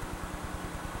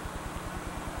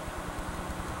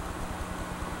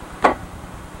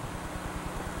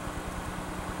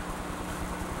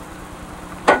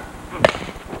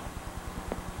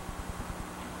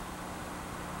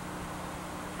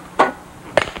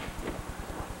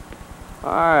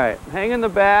 All right, hanging the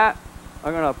bat,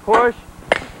 I'm going to push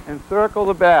and circle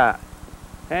the bat.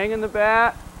 Hanging the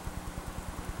bat,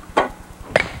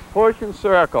 push and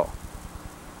circle.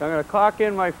 So I'm going to cock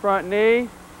in my front knee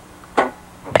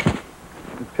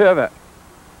and pivot.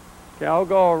 Okay, I'll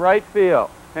go right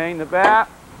field. Hang the bat,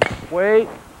 wait,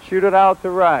 shoot it out to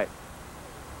right.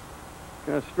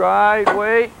 Going to stride,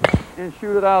 wait, and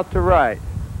shoot it out to right.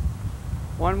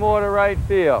 One more to right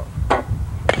field.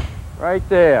 Right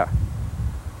there.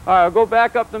 All right, I'll go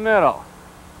back up the middle.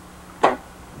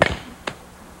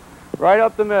 Right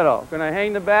up the middle. Gonna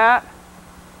hang the bat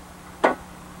a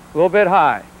little bit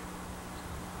high.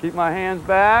 Keep my hands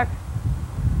back.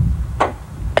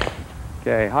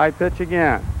 Okay, high pitch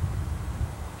again.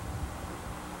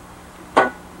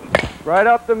 Right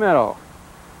up the middle.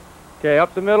 Okay,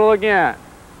 up the middle again.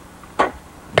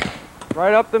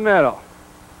 Right up the middle.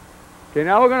 Okay,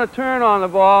 now we're going to turn on the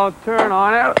ball, turn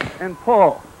on it, and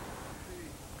pull.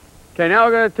 Okay, now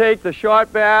we're going to take the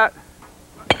short bat,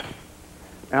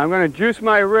 and I'm going to juice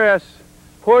my wrist,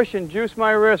 push and juice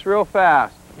my wrist real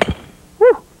fast.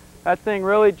 Woo! That thing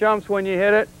really jumps when you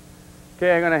hit it.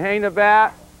 Okay, I'm going to hang the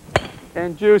bat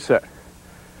and juice it.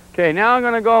 Okay, now I'm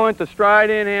going to go into stride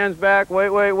in, hands back,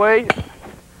 wait, wait, wait.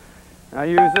 I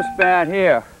use this bat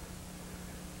here.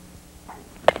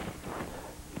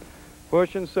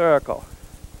 Push and circle.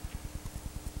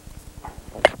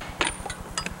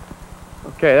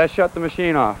 Okay, that shut the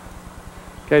machine off.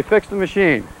 Okay, fix the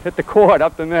machine. Hit the cord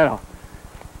up the middle.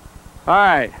 All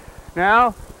right,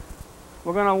 now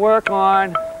we're going to work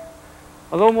on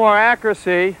a little more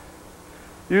accuracy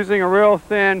using a real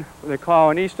thin, what they call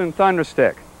an Eastern Thunder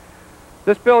stick.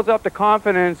 This builds up the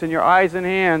confidence in your eyes and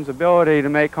hands' ability to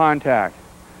make contact.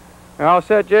 You all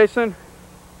set, Jason?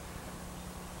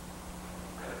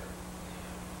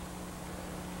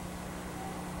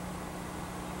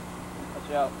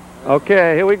 Watch out.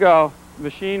 Okay, here we go.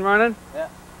 Machine running? Yeah.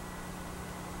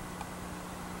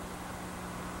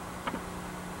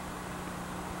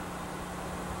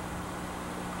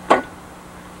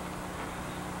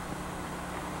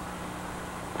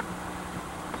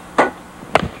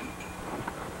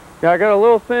 Yeah, I got a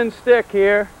little thin stick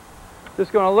here.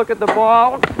 Just going to look at the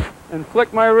ball and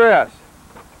flick my wrist.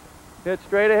 Hit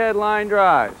straight ahead line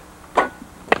drives.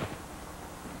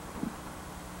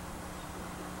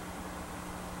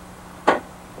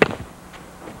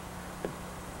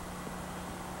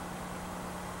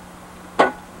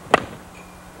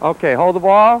 Okay, hold the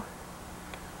ball.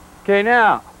 Okay,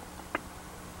 now,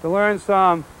 to learn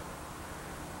some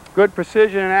good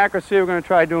precision and accuracy, we're going to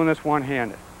try doing this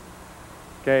one-handed.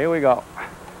 Okay, here we go.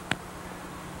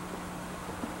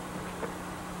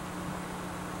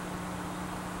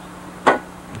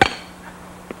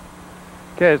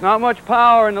 Okay, there's not much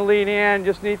power in the lead hand,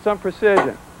 just need some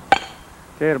precision.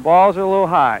 Okay, the balls are a little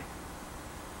high.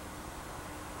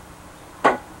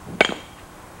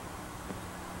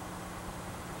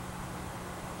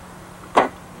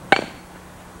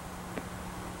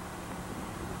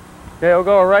 Okay, we'll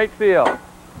go right field.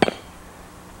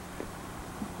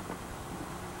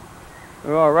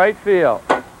 We'll go right field.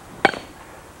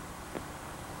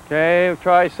 Okay, we'll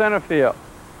try center field.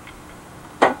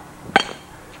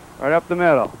 Right up the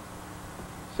middle.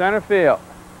 Center field.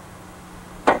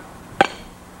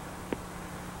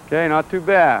 Okay, not too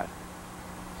bad.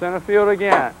 Center field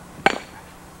again.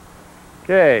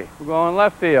 Okay, we're going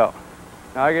left field.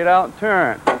 Now I get out and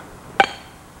turn. A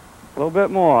little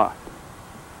bit more.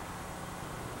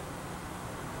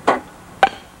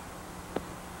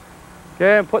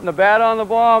 Okay, I'm putting the bat on the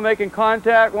ball, making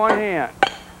contact, one hand.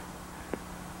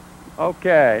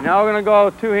 Okay, now we're going to go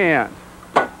two hands.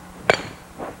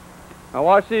 Now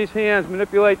watch these hands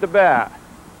manipulate the bat.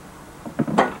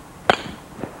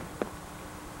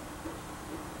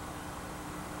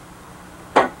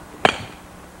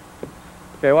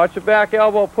 Okay, watch the back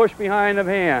elbow push behind the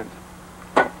hands.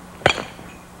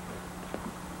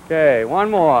 Okay,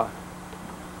 one more.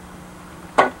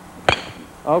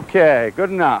 Okay,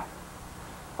 good enough.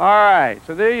 All right,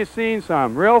 so there you've seen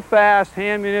some real fast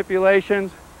hand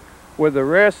manipulations with the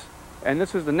wrist, and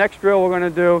this is the next drill we're going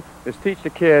to do, is teach the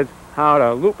kids how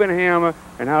to loop and hammer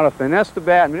and how to finesse the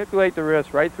bat and manipulate the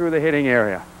wrist right through the hitting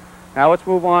area. Now let's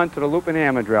move on to the loop and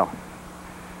hammer drill.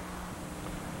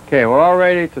 Okay, we're all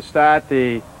ready to start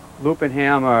the loop and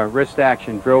hammer wrist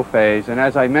action drill phase, and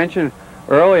as I mentioned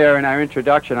earlier in our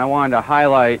introduction, I wanted to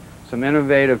highlight some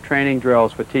innovative training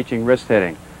drills for teaching wrist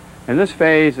hitting. And this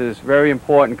phase is very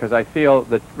important because I feel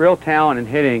that real talent in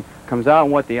hitting comes out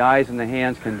in what the eyes and the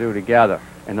hands can do together.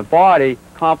 And the body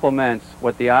complements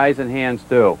what the eyes and hands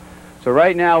do. So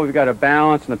right now we've got a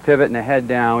balance and a pivot and a head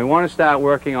down. We want to start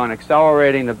working on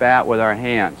accelerating the bat with our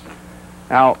hands.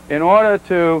 Now, in order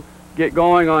to get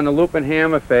going on the loop and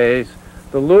hammer phase,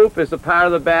 the loop is the part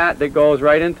of the bat that goes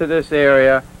right into this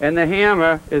area, and the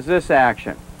hammer is this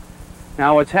action.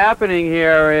 Now what's happening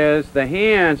here is the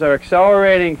hands are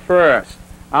accelerating first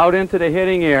out into the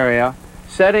hitting area,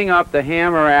 setting up the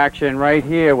hammer action right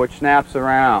here, which snaps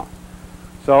around.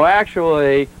 So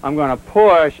actually I'm going to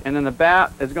push, and then the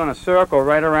bat is going to circle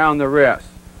right around the wrist.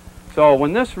 So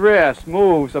when this wrist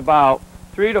moves about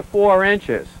 3 to 4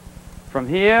 inches from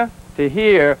here to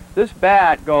here, this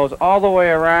bat goes all the way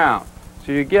around.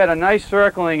 So you get a nice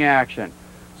circling action.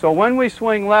 So when we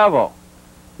swing level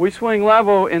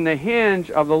in the hinge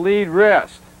of the lead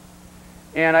wrist.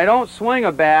 And I don't swing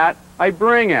a bat, I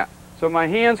bring it. So my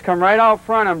hands come right out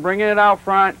front, I'm bringing it out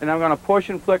front, and I'm going to push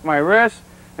and flick my wrist,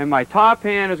 and my top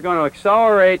hand is going to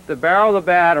accelerate the barrel of the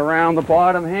bat around the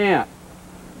bottom hand.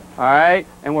 All right,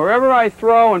 and wherever I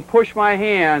throw and push my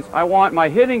hands, I want my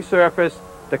hitting surface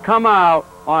to come out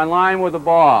on line with the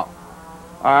ball.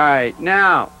 All right,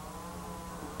 now,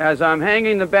 as I'm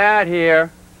hanging the bat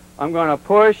here, I'm going to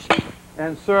push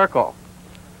and circle.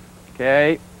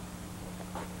 Okay,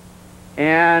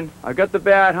 and I've got the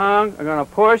bat hung. I'm going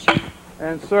to push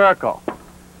and circle.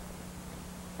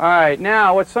 All right,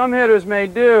 now what some hitters may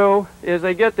do is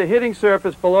they get the hitting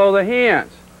surface below the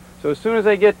hands. So as soon as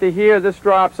they get to here, this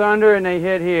drops under and they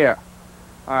hit here.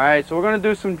 All right, so we're going to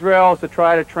do some drills to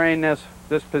try to train this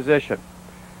position.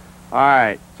 All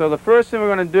right, so the first thing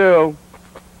we're going to do,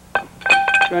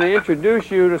 I'm going to introduce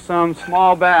you to some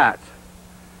small bats.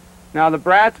 Now the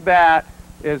Bratz bat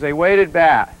is a weighted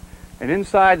bat, and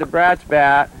inside the Bratz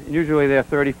bat, usually they're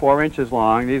 34 inches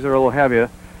long. These are a little heavier.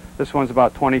 This one's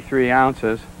about 23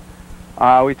 ounces.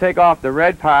 We take off the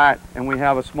red part and we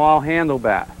have a small handle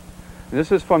bat. And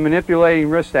this is for manipulating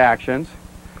wrist actions.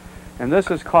 And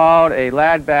this is called a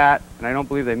lad bat, and I don't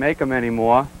believe they make them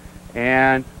anymore.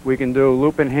 And we can do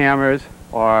loop and hammers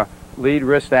or lead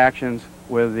wrist actions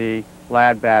with the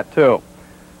lad bat too.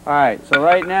 Alright, so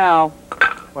right now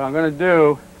what I'm going to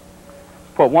do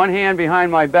is put one hand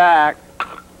behind my back.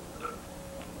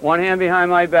 One hand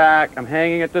behind my back, I'm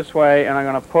hanging it this way, and I'm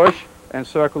going to push and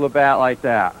circle the bat like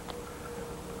that.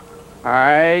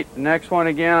 Alright, next one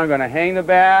again, I'm going to hang the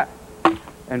bat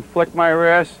and flick my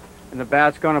wrist, and the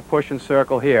bat's going to push and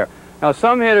circle here. Now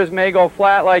some hitters may go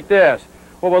flat like this.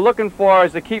 What we're looking for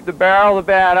is to keep the barrel of the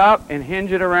bat up and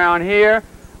hinge it around here.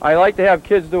 I like to have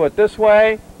kids do it this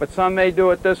way, but some may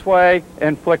do it this way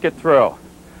and flick it through.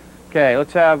 Okay,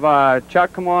 let's have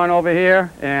Chuck come on over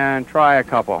here and try a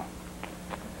couple.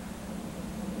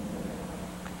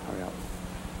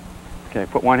 Okay,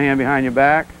 put one hand behind your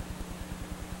back.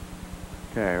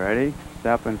 Okay, ready?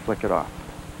 Step and flick it off.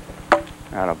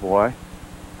 Atta boy.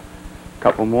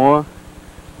 Couple more.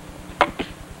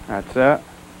 That's it.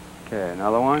 Okay,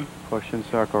 another one. Push and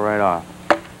circle right off.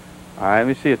 All right, let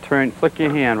me see you turn, flick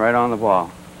your hand right on the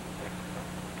ball.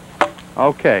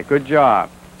 Okay, good job.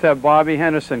 Let's have Bobby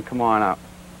Henderson come on up.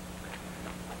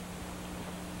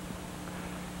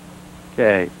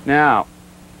 Okay, now,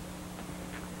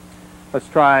 let's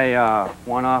try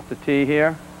one off the tee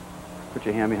here. Put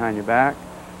your hand behind your back.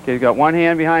 Okay, he's got one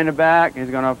hand behind the back. He's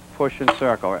going to push and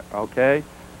circle it. Okay,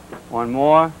 one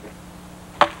more.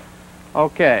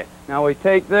 Okay, now we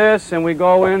take this and we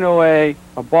go into a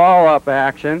ball up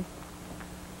action.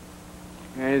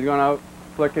 And he's going to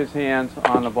flick his hands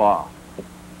on the ball.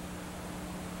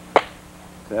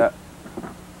 That's it.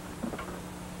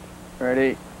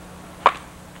 Ready?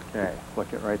 Okay,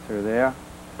 flick it right through there.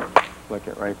 Flick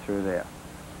it right through there.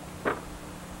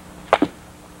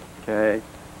 Okay,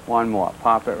 one more.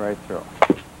 Pop it right through.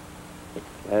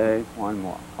 Okay, one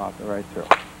more. Pop it right through.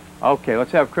 Okay,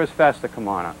 let's have Chris Festa come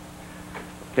on up.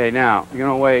 Okay, now, you're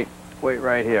going to wait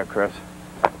right here, Chris.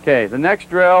 Okay, the next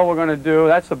drill we're going to do,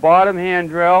 that's the bottom hand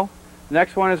drill. The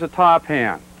next one is the top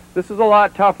hand. This is a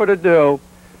lot tougher to do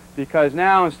because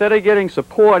now instead of getting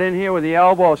support in here with the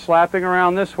elbow slapping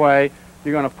around this way,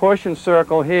 you're going to push and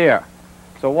circle here.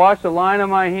 So watch the line of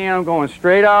my hand. I'm going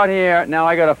straight out here. Now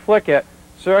I got to flick it,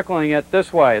 circling it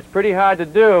this way. It's pretty hard to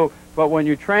do, but when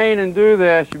you train and do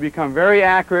this, you become very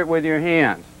accurate with your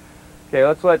hands. Okay,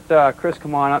 let's let Chris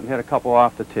come on up and hit a couple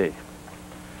off the tee.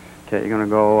 Okay, you're going to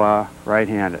go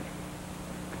right-handed.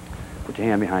 Put your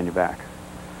hand behind your back.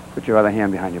 Put your other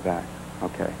hand behind your back.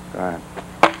 Okay, go ahead.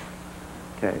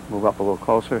 Okay, move up a little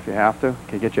closer if you have to.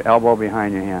 Okay, get your elbow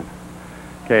behind your hand.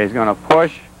 Okay, he's going to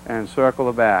push and circle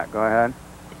the bat. Go ahead.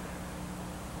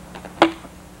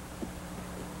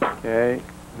 Okay,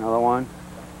 another one.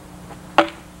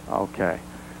 Okay.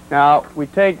 Now, we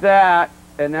take that,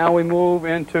 and now we move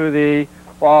into the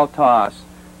ball toss.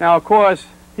 Now, of course,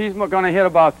 he's going to hit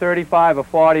about 35 or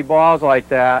 40 balls like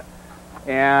that,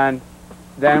 and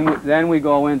then we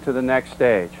go into the next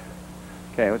stage.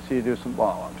 Okay, let's see you do some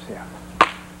ball-ups here.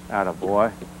 Atta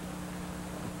boy.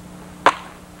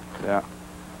 Yeah.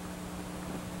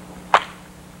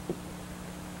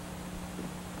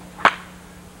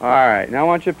 All right, now I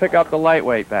want you to pick up the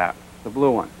lightweight bat, the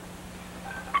blue one.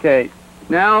 Okay,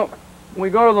 now when we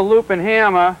go to the loop and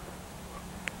hammer,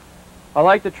 I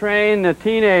like to train the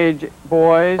teenage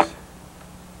boys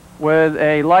with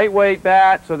a lightweight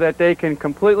bat so that they can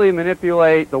completely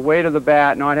manipulate the weight of the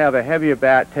bat, not have a heavier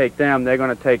bat take them. They're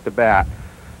going to take the bat.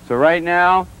 So right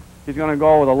now, he's going to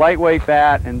go with a lightweight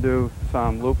bat and do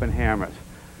some loop and hammers.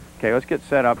 Okay, let's get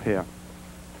set up here.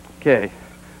 Okay.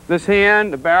 This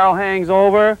hand, the barrel hangs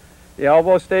over, the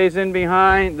elbow stays in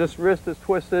behind, this wrist is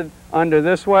twisted under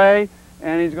this way,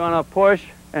 and he's going to push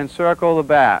and circle the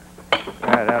bat.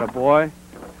 Atta boy.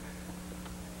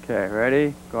 Okay,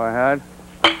 ready? Go ahead.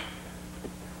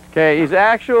 Okay, he's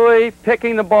actually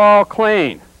picking the ball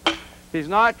clean. He's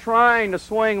not trying to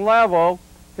swing level.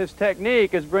 His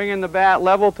technique is bringing the bat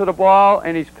level to the ball,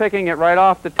 and he's picking it right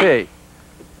off the tee.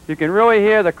 You can really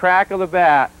hear the crack of the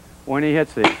bat when he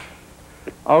hits these.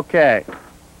 Okay,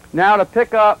 now to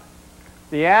pick up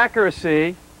the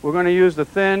accuracy, we're going to use the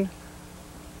thin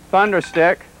thunder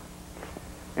stick,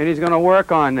 and he's going to work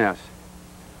on this.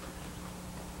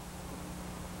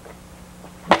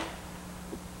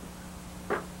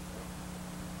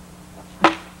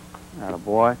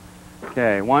 Attaboy.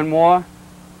 Okay, one more.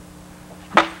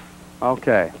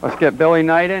 Okay, let's get Billy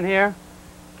Knight in here.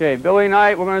 Okay, Billy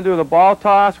Knight, we're going to do the ball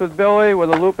toss with Billy with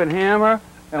a loop and hammer,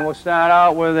 and we'll start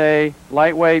out with a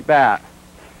lightweight bat.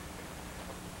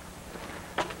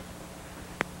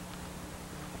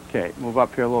 Okay, move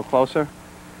up here a little closer.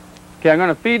 Okay, I'm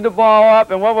going to feed the ball up,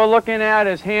 and what we're looking at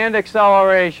is hand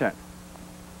acceleration.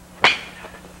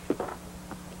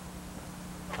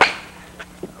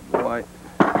 Boy.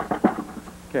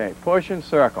 Okay, push and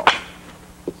circle.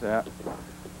 That's that.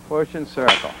 Push and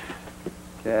circle.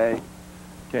 Okay.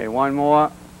 Okay, one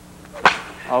more.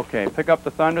 Okay, pick up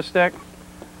the thunder stick.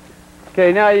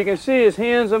 Okay, now you can see his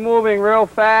hands are moving real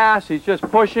fast. He's just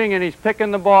pushing and he's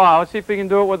picking the ball. Let's see if we can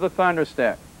do it with the thunder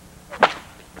stick.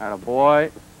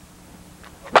 Attaboy.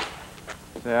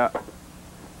 That's it.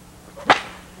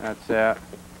 That's it.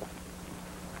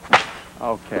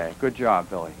 Okay, good job,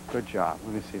 Billy. Good job.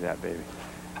 Let me see that, baby.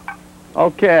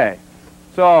 Okay,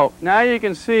 so now you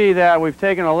can see that we've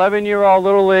taken an 11-year-old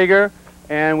little leaguer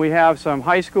and we have some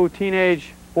high school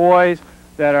teenage boys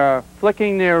that are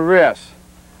flicking their wrists.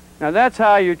 Now that's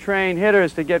how you train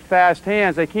hitters to get fast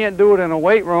hands. They can't do it in a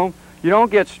weight room. You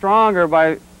don't get stronger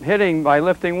by hitting by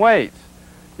lifting weights.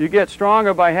 You get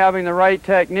stronger by having the right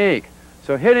technique.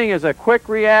 So hitting is a quick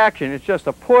reaction. It's just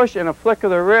a push and a flick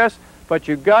of the wrist, but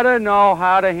you got to know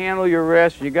how to handle your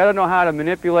wrist. You got to know how to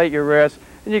manipulate your wrist,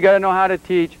 and you got to know how to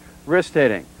teach wrist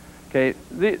hitting. Okay,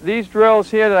 these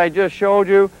drills here that I just showed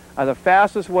you are the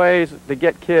fastest ways to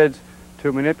get kids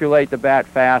to manipulate the bat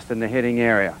fast in the hitting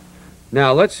area.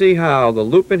 Now let's see how the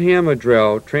loop and hammer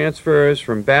drill transfers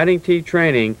from batting tee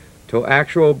training to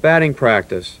actual batting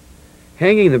practice.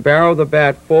 Hanging the barrel of the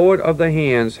bat forward of the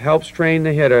hands helps train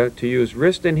the hitter to use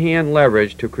wrist and hand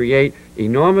leverage to create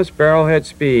enormous barrelhead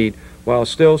speed while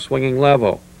still swinging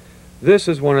level. This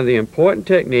is one of the important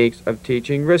techniques of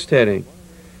teaching wrist hitting.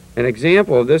 An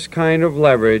example of this kind of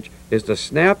leverage is the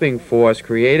snapping force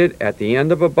created at the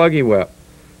end of a buggy whip.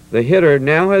 The hitter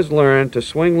now has learned to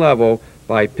swing level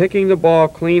by picking the ball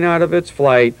clean out of its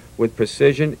flight with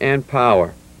precision and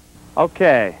power.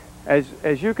 Okay,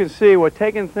 as you can see, we're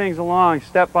taking things along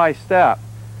step by step.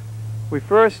 We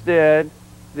first did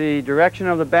the direction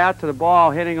of the bat to the ball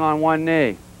hitting on one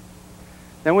knee.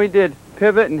 Then we did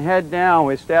pivot and head down.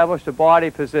 We established the body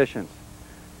positions.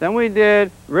 Then we did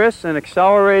wrists and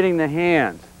accelerating the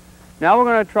hands. Now we're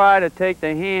going to try to take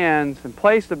the hands and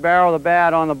place the barrel of the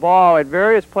bat on the ball at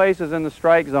various places in the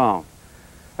strike zone.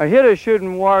 A hitter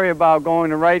shouldn't worry about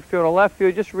going to right field or left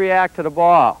field, just react to the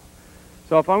ball.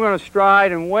 So if I'm going to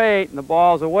stride and wait and the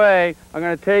ball's away, I'm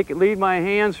going to lead my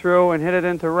hands through and hit it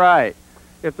into right.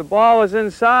 If the ball is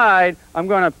inside, I'm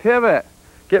going to pivot,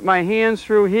 get my hands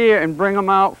through here and bring them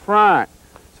out front.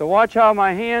 So watch how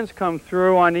my hands come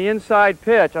through on the inside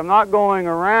pitch. I'm not going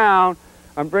around.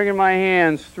 I'm bringing my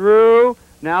hands through.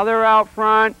 Now they're out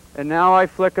front, and now I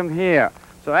flick them here.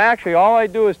 So actually, all I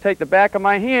do is take the back of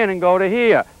my hand and go to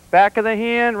here. Back of the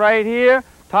hand right here,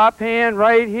 top hand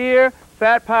right here,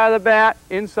 fat part of the bat,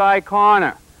 inside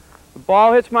corner. The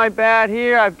ball hits my bat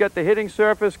here, I've got the hitting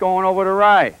surface going over to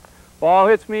right. Ball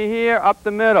hits me here, up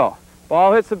the middle.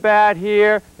 Ball hits the bat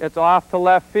here, it's off to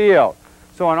left field.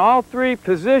 So in all three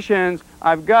positions,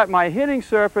 I've got my hitting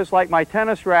surface like my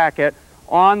tennis racket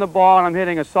on the ball and I'm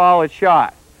hitting a solid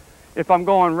shot. If I'm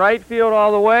going right field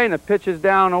all the way and the pitch is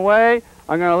down away,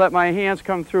 I'm going to let my hands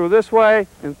come through this way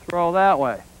and throw that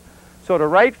way. So to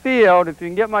right field, if you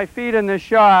can get my feet in this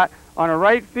shot, on a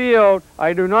right field,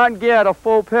 I do not get a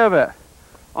full pivot.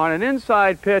 On an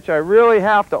inside pitch, I really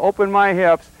have to open my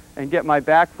hips and get my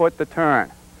back foot to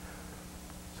turn.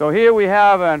 So here we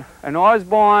have an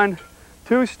Osborne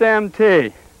two-stem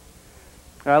tee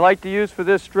that I like to use for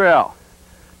this drill.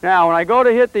 Now, when I go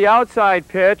to hit the outside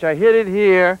pitch, I hit it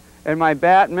here, and my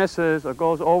bat misses or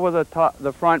goes over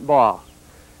the front ball.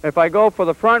 If I go for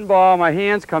the front ball, my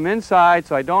hands come inside,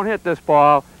 so I don't hit this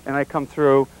ball, and I come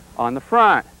through on the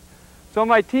front. So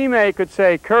my teammate could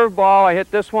say curve ball, I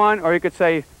hit this one, or he could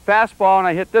say fastball, and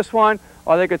I hit this one,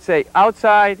 or they could say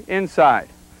outside, inside.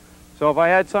 So if I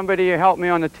had somebody help me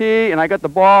on the tee and I got the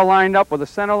ball lined up with the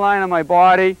center line of my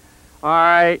body, all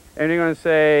right, and you're going to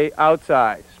say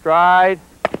outside. Stride,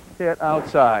 hit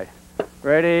outside.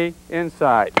 Ready,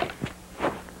 inside.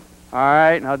 All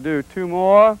right, and I'll do 2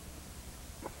 more.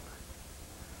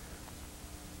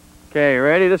 Okay,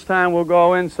 ready? This time we'll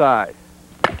go inside.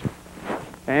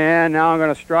 And now I'm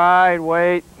going to stride,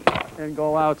 wait, and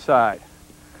go outside.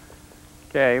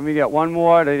 Okay, let me get 1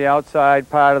 more to the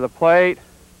outside part of the plate.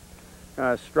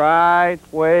 Stride,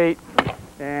 wait,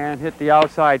 and hit the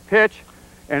outside pitch.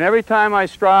 And every time I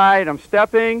stride, I'm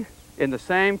stepping in the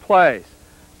same place.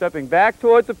 Stepping back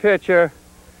towards the pitcher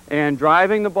and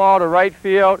driving the ball to right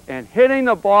field and hitting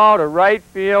the ball to right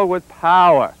field with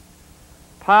power.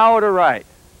 Power to right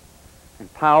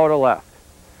and power to left.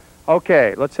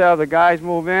 Okay, let's have the guys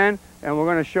move in and we're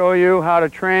going to show you how to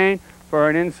train for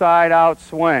an inside-out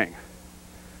swing.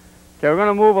 Okay, we're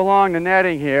going to move along the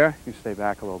netting here. You can stay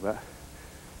back a little bit.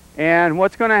 And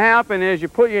what's going to happen is you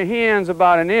put your hands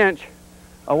about 1 inch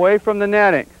away from the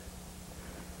netting.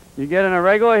 You get in a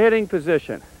regular hitting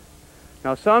position.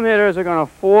 Now some hitters are going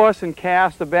to force and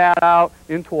cast the bat out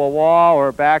into a wall or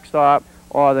a backstop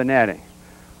or the netting.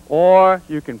 Or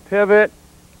you can pivot,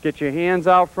 get your hands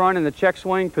out front in the check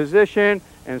swing position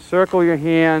and circle your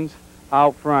hands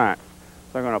out front.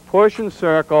 So I'm going to push and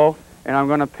circle and I'm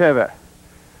going to pivot.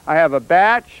 I have a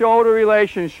bat-shoulder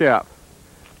relationship.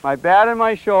 My bat and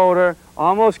my shoulder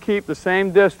almost keep the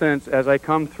same distance as I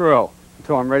come through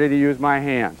until I'm ready to use my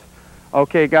hands.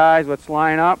 Okay guys, let's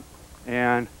line up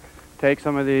and take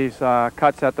some of these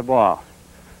cuts at the ball.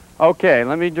 Okay,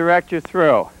 let me direct you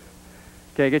through.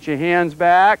 Okay, get your hands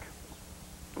back.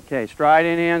 Okay, stride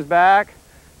in, hands back.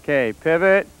 Okay,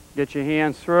 pivot, get your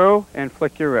hands through and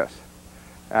flick your wrist.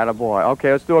 Attaboy.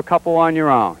 Okay, let's do a couple on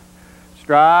your own.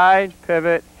 Stride,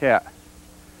 pivot, hit.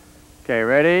 Okay,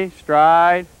 ready?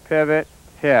 Stride, pivot,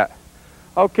 hit.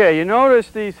 Okay, you notice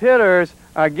these hitters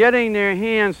are getting their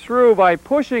hands through by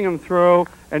pushing them through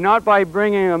and not by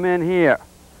bringing them in here.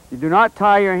 You do not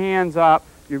tie your hands up,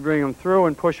 you bring them through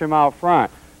and push them out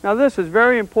front. Now this is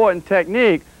very important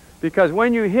technique because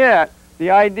when you hit,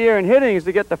 the idea in hitting is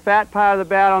to get the fat part of the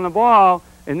bat on the ball,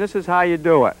 and this is how you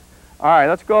do it. All right,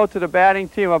 let's go to the batting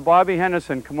team of Bobby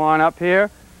Henderson. Come on up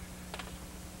here.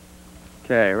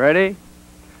 Okay, ready?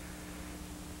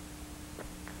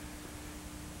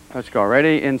 Let's go.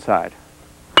 Ready? Inside.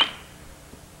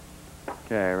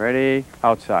 Okay, ready?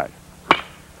 Outside.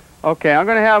 Okay, I'm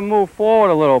going to have him move forward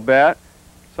a little bit.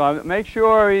 So make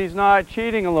sure he's not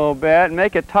cheating a little bit and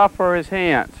make it tough for his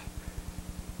hands.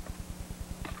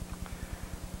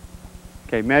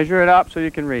 Okay, measure it up so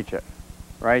you can reach it.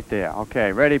 Right there.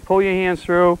 Okay, ready? Pull your hands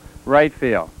through right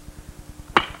field.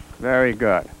 Very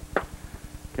good.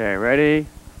 Okay, ready?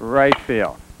 Right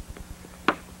field.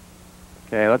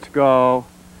 Okay, let's go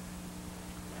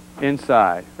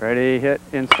inside. Ready? Hit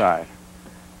inside.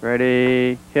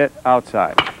 Ready? Hit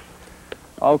outside.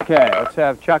 Okay, let's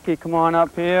have Chucky come on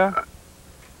up here.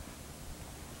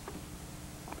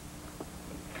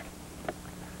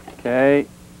 Okay.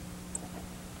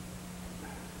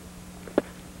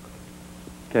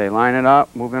 Okay, line it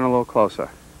up, move in a little closer.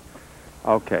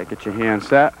 Okay, get your hands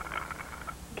set.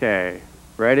 Okay,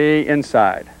 ready,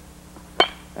 inside.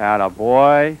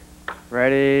 Attaboy.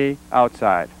 Ready,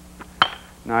 outside.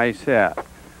 Nice hit.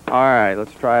 All right,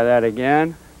 let's try that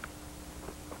again.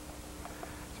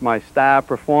 It's my star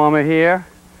performer here.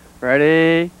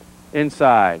 Ready,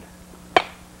 inside.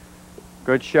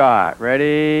 Good shot.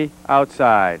 Ready,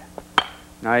 outside.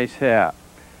 Nice hit.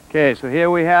 Okay, so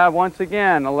here we have, once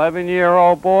again,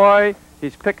 11-year-old boy.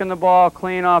 He's picking the ball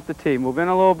clean off the tee. Move in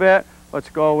a little bit.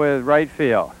 Let's go with right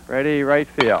field. Ready, right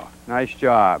field. Nice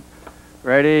job.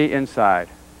 Ready, inside.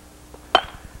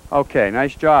 Okay,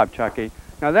 nice job, Chucky.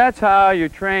 Now that's how you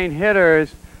train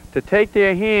hitters to take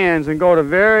their hands and go to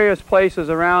various places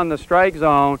around the strike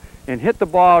zone and hit the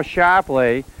ball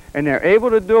sharply. And they're able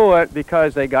to do it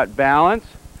because they got balance,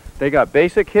 they got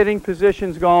basic hitting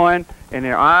positions going, and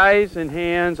their eyes and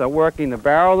hands are working the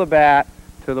barrel of the bat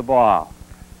to the ball.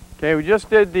 Okay, we just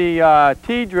did the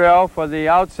tee drill for the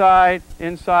outside,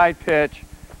 inside pitch,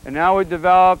 and now we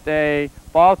developed a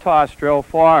ball toss drill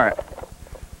for it.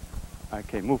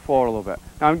 Okay, move forward a little bit.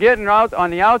 Now I'm getting out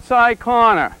on the outside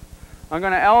corner. I'm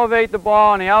going to elevate the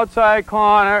ball on the outside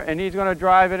corner, and he's going to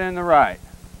drive it in the right.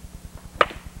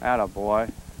 Attaboy.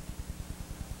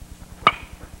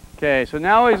 Okay, so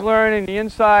now he's learning the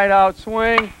inside-out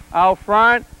swing out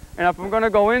front, and if I'm going to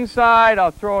go inside,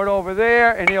 I'll throw it over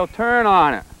there, and he'll turn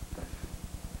on it.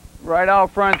 Right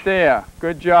out front there.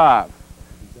 Good job.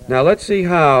 Now let's see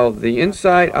how the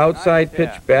inside-outside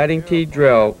pitch batting tee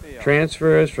drill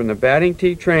transfers from the batting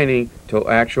tee training to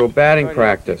actual batting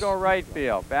practice.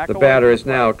 The batter is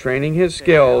now training his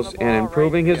skills and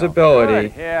improving his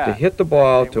ability to hit the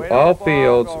ball to all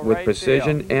fields with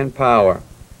precision and power.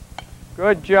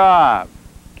 Good job.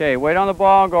 Okay, wait on the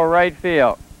ball and go right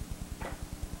field.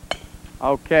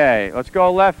 Okay, let's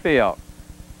go left field.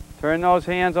 Turn those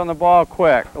hands on the ball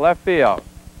quick. Left field.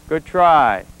 Good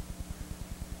try.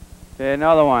 Okay,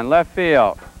 another one. Left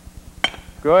field.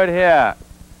 Good hit.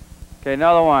 Okay,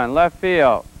 another one. Left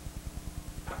field.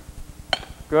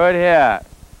 Good hit.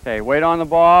 Okay, wait on the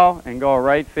ball and go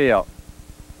right field.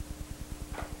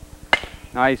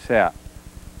 Nice hit.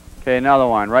 Okay, another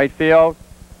one. Right field.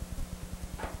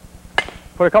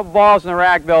 Put a couple balls in the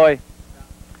rack, Billy.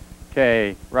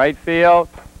 Okay, right field.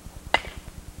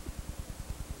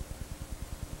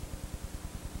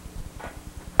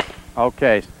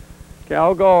 Okay,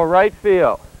 I'll go right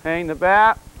field. Hang the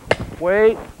bat,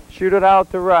 wait, shoot it out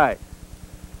to right.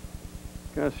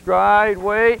 Gonna stride,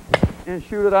 wait, and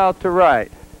shoot it out to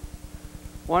right.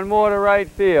 One more to right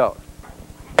field.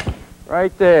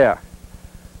 Right there.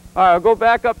 All right, I'll go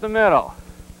back up the middle.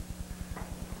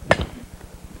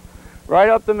 Right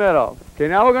up the middle. Okay,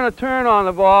 now we're going to turn on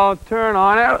the ball, turn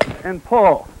on it, and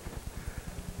pull.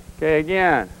 Okay,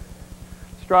 again.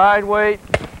 Stride, wait,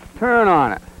 turn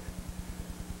on it.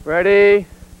 Ready?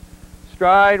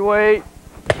 Stride, wait,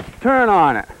 turn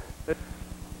on it.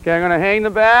 Okay, I'm going to hang the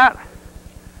bat,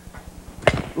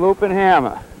 loop and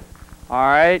hammer. All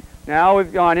right, now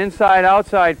we've gone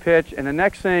inside-outside pitch, and the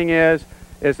next thing is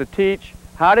to teach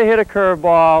how to hit a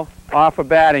curveball off a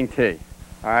batting tee.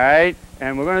 All right?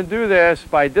 And we're going to do this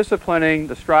by disciplining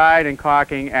the stride and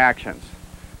cocking actions.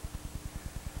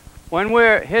 When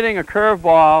we're hitting a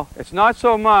curveball, it's not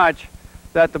so much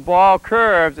that the ball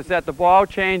curves, it's that the ball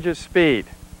changes speed.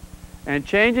 And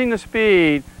changing the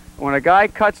speed, when a guy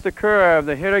cuts the curve,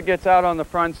 the hitter gets out on the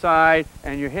front side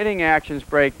and your hitting actions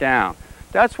break down.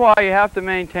 That's why you have to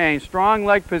maintain strong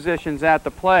leg positions at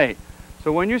the plate.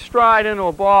 So when you stride into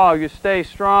a ball, you stay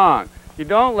strong. You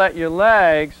don't let your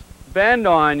legs bend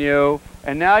on you,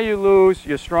 and now you lose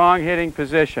your strong hitting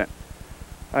position.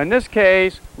 In this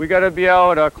case, we got to be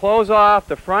able to close off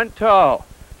the front toe.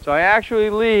 So I actually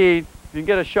lead, you can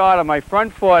get a shot of my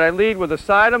front foot, I lead with the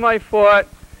side of my foot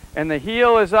and the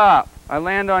heel is up. I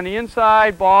land on the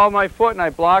inside ball of my foot and I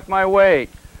block my weight.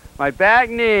 My back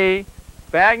knee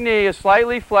is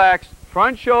slightly flexed,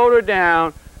 front shoulder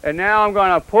down, and now I'm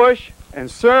going to push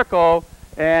and circle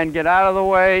and get out of the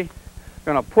way. I'm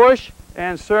going to push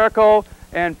and circle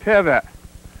and pivot.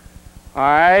 All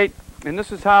right, and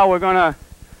this is how we're going to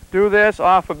do this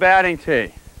off a batting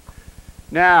tee.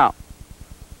 Now,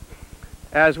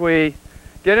 as we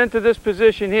get into this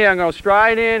position here, I'm going to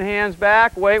stride in, hands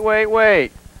back, wait, wait,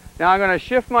 wait. Now I'm going to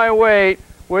shift my weight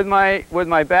with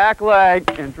my back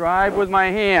leg and drive with my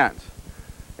hands.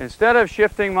 Instead of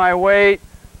shifting my weight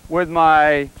with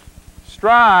my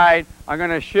stride, I'm going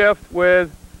to shift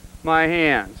with my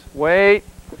hands. Wait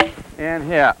and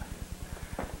hit.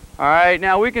 All right,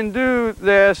 now we can do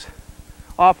this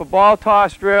off of ball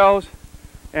toss drills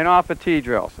and off of tee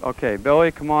drills. Okay,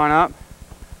 Billy, come on up.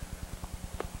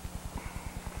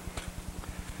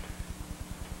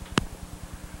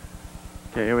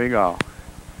 Okay, here we go.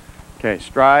 Okay,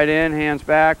 stride in, hands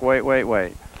back, wait, wait,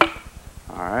 wait.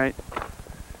 All right.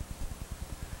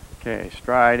 Okay,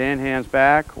 stride in, hands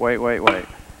back, wait, wait, wait.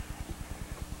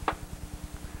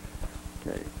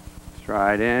 Okay,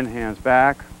 stride in, hands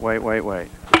back, wait, wait, wait.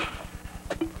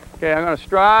 Okay, I'm going to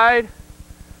stride,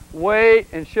 wait,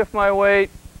 and shift my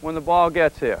weight when the ball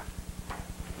gets here.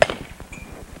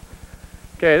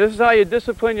 Okay, this is how you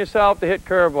discipline yourself to hit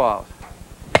curveballs.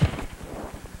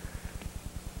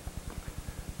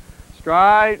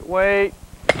 Stride, wait,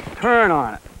 turn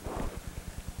on it.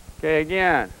 Okay,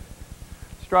 again.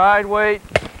 Stride, wait,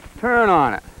 turn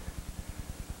on it.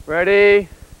 Ready?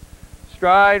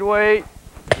 Stride, wait,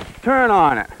 turn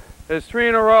on it. There's 3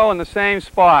 in a row in the same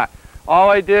spot. All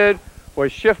I did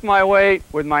was shift my weight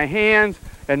with my hands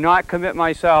and not commit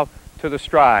myself to the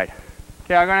stride.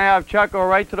 Okay, I'm going to have Chuck go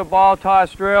right to the ball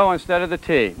toss drill instead of the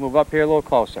tee. Move up here a little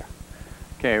closer.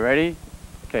 Okay, ready?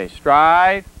 Okay,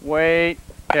 stride, wait,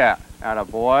 hit.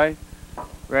 Attaboy.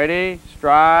 Ready?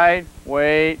 Stride,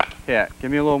 wait, hit.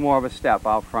 Give me a little more of a step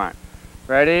out front.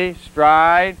 Ready?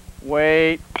 Stride,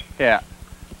 wait, hit.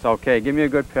 It's okay. Give me a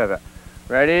good pivot.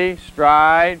 Ready?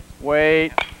 Stride,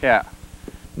 wait, hit.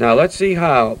 Now let's see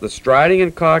how the striding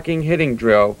and cocking hitting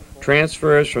drill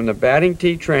transfers from the batting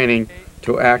tee training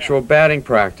to actual batting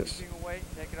practice.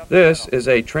 This is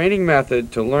a training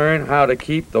method to learn how to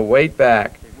keep the weight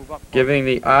back giving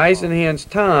the eyes and hands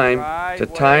time to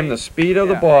time the speed of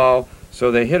the ball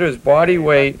so the hitter's body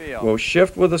weight will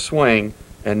shift with a swing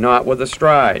and not with a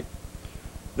stride.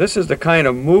 This is the kind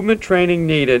of movement training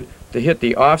needed to hit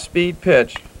the off-speed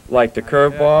pitch like the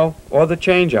curveball or the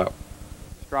changeup.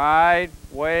 Stride,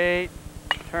 wait,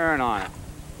 turn on it.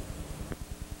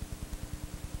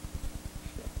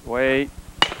 Wait,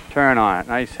 turn on it.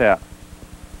 Nice hit.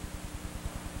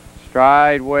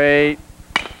 Stride, wait,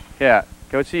 hit.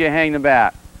 Go see you hang the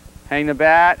bat. Hang the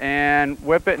bat and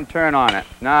whip it and turn on it.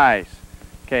 Nice.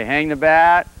 Okay, hang the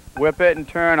bat, whip it and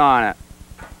turn on it.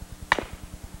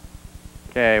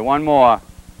 Okay, one more.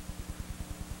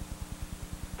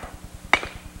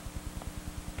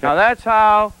 Now that's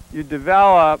how you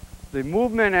develop the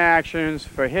movement actions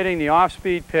for hitting the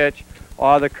off-speed pitch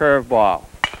or the curveball.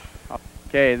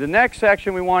 Okay, the next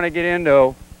section we want to get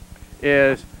into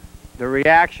is the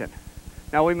reaction.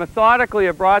 Now we methodically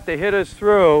have brought the hitters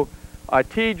through a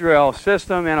T-drill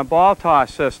system and a ball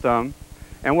toss system,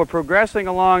 and we're progressing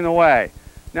along the way.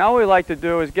 Now what we like to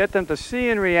do is get them to see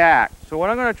and react. So what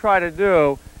I'm going to try to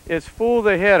do is fool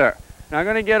the hitter. Now I'm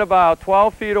going to get about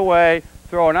 12 feet away,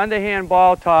 throw an underhand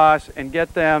ball toss, and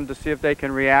get them to see if they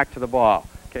can react to the ball.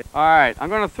 Okay. All right, I'm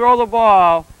going to throw the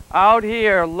ball out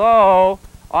here low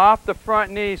off the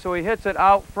front knee so he hits it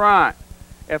out front.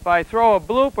 If I throw a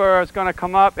blooper, it's going to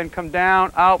come up and come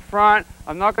down out front.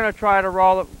 I'm not going to try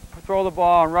to throw the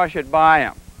ball and rush it by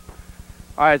him.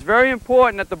 All right, it's very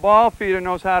important that the ball feeder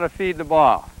knows how to feed the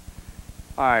ball.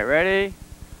 All right, ready?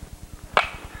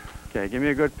 Okay, give me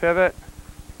a good pivot.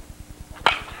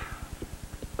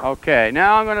 Okay,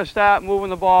 now I'm going to start moving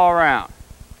the ball around.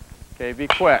 Okay, be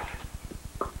quick.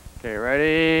 Okay,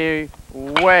 ready?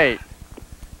 Wait.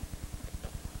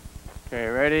 Okay,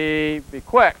 ready? Be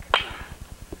quick.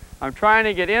 I'm trying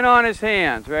to get in on his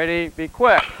hands. Ready? Be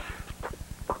quick.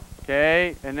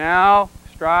 Okay, and now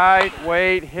stride,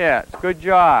 wait, hit. Good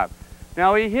job.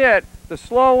 Now he hit the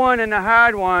slow one and the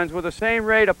hard ones with the same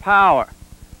rate of power.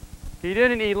 He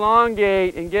didn't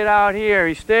elongate and get out here.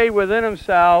 He stayed within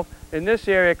himself in this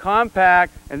area,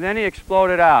 compact, and then he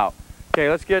exploded out. Okay,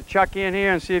 let's get Chucky in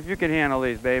here and see if you can handle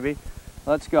these, baby.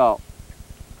 Let's go.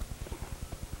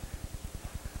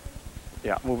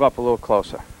 Yeah, move up a little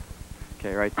closer.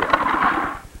 Okay, right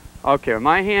there. Okay, when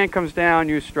my hand comes down,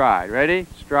 you stride. Ready?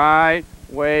 Stride,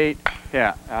 wait,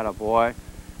 hit. Attaboy.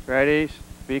 Ready?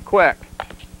 Be quick.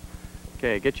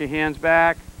 Okay, get your hands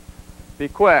back. Be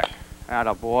quick.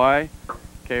 Attaboy.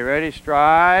 Okay, ready?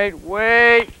 Stride,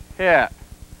 wait, hit.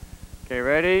 Okay,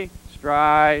 ready?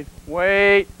 Stride,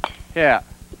 wait, hit.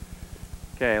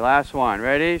 Okay, last one.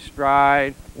 Ready?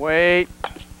 Stride, wait,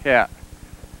 hit.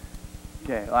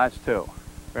 Okay, last two.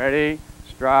 Ready?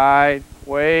 Stride,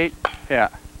 wait, hit.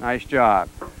 Nice job.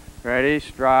 Ready?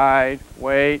 Stride,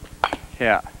 wait,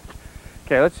 hit.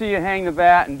 Okay, let's see you hang the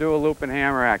bat and do a loop and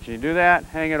hammer action. You do that,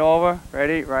 hang it over.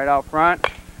 Ready? Right out front.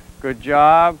 Good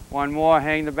job. One more,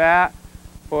 hang the bat,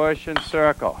 push and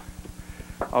circle.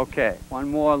 Okay, one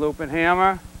more loop and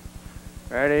hammer.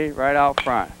 Ready? Right out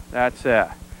front. That's it.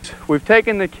 We've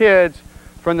taken the kids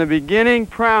from the beginning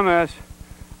premise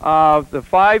of the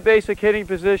 5 basic hitting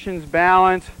positions,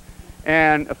 balance,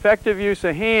 and effective use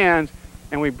of hands,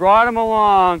 and we brought them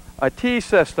along a T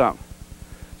system.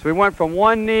 So we went from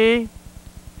one knee,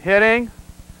 hitting,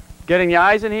 getting the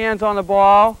eyes and hands on the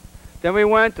ball. Then we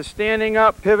went to standing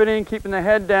up, pivoting, keeping the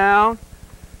head down.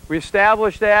 We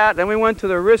established that. Then we went to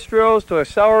the wrist drills to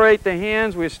accelerate the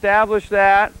hands. We established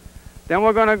that. Then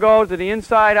we're going to go to the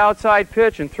inside-outside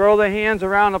pitch and throw the hands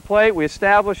around the plate. We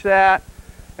established that.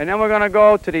 And then we're going to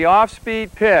go to the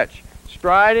off-speed pitch,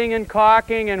 striding and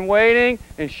cocking and waiting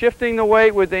and shifting the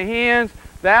weight with the hands.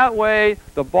 That way,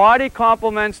 the body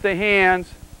complements the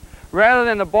hands rather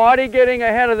than the body getting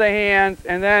ahead of the hands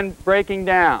and then breaking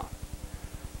down.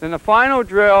 Then the final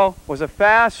drill was a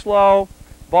fast, slow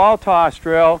ball toss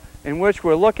drill in which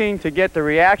we're looking to get the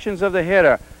reactions of the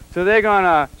hitter. So they're going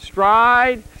to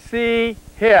stride, see,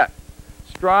 hit.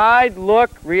 Stride,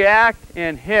 look, react,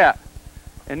 and hit.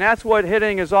 And that's what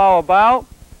hitting is all about.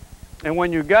 And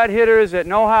when you've got hitters that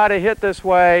know how to hit this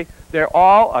way, they're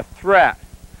all a threat.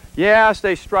 Yes,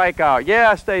 they strike out.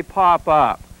 Yes, they pop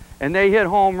up. And they hit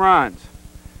home runs.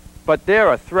 But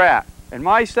they're a threat. And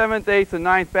my 7th, 8th, and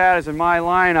 9th batters in my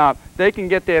lineup, they can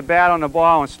get their bat on the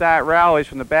ball and start rallies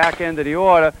from the back end of the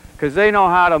order because they know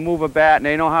how to move a bat and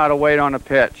they know how to wait on a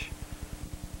pitch.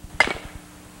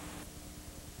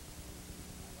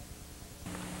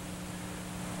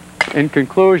 In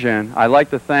conclusion, I'd like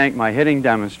to thank my hitting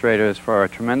demonstrators for a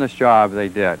tremendous job they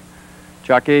did.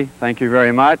 Chucky, thank you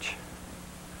very much.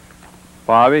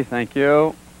 Bobby, thank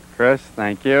you. Chris,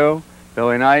 thank you.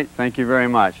 Billy Knight, thank you very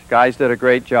much. Guys did a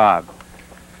great job.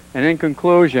 And in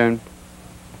conclusion,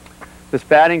 this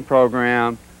batting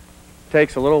program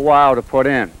takes a little while to put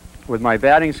in. With my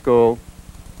batting school,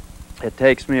 it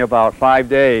takes me about 5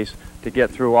 days to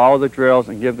get through all the drills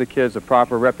and give the kids the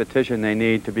proper repetition they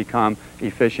need to become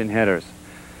efficient hitters.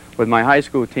 With my high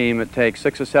school team, it takes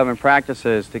 6 or 7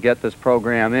 practices to get this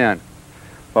program in.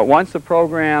 But once the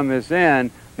program is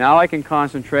in, now I can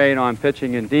concentrate on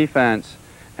pitching and defense,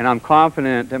 and I'm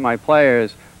confident that my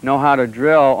players know how to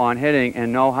drill on hitting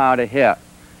and know how to hit.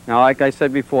 Now, like I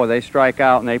said before, they strike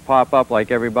out and they pop up like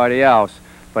everybody else,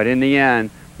 but in the end,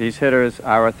 these hitters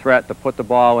are a threat to put the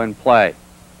ball in play.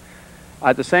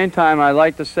 At the same time, I'd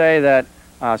like to say that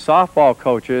softball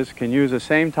coaches can use the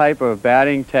same type of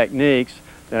batting techniques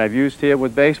that I've used here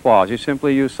with baseballs. You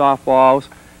simply use softballs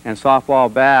and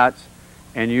softball bats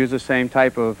and use the same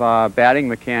type of batting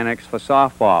mechanics for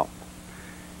softball.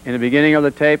 In the beginning of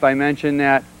the tape, I mentioned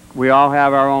that we all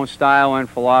have our own style and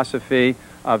philosophy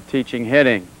of teaching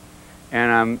hitting.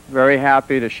 And I'm very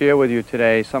happy to share with you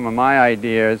today some of my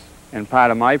ideas and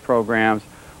part of my programs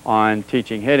on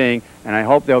teaching hitting, and I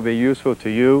hope they'll be useful to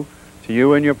you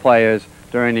and your players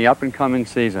during the up-and-coming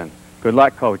season. Good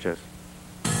luck, coaches.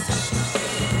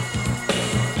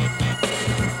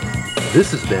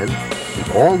 This has been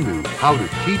the all-new How to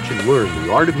Teach and Learn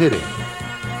the Art of Hitting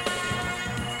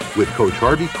with Coach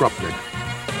Harvey Krupnick.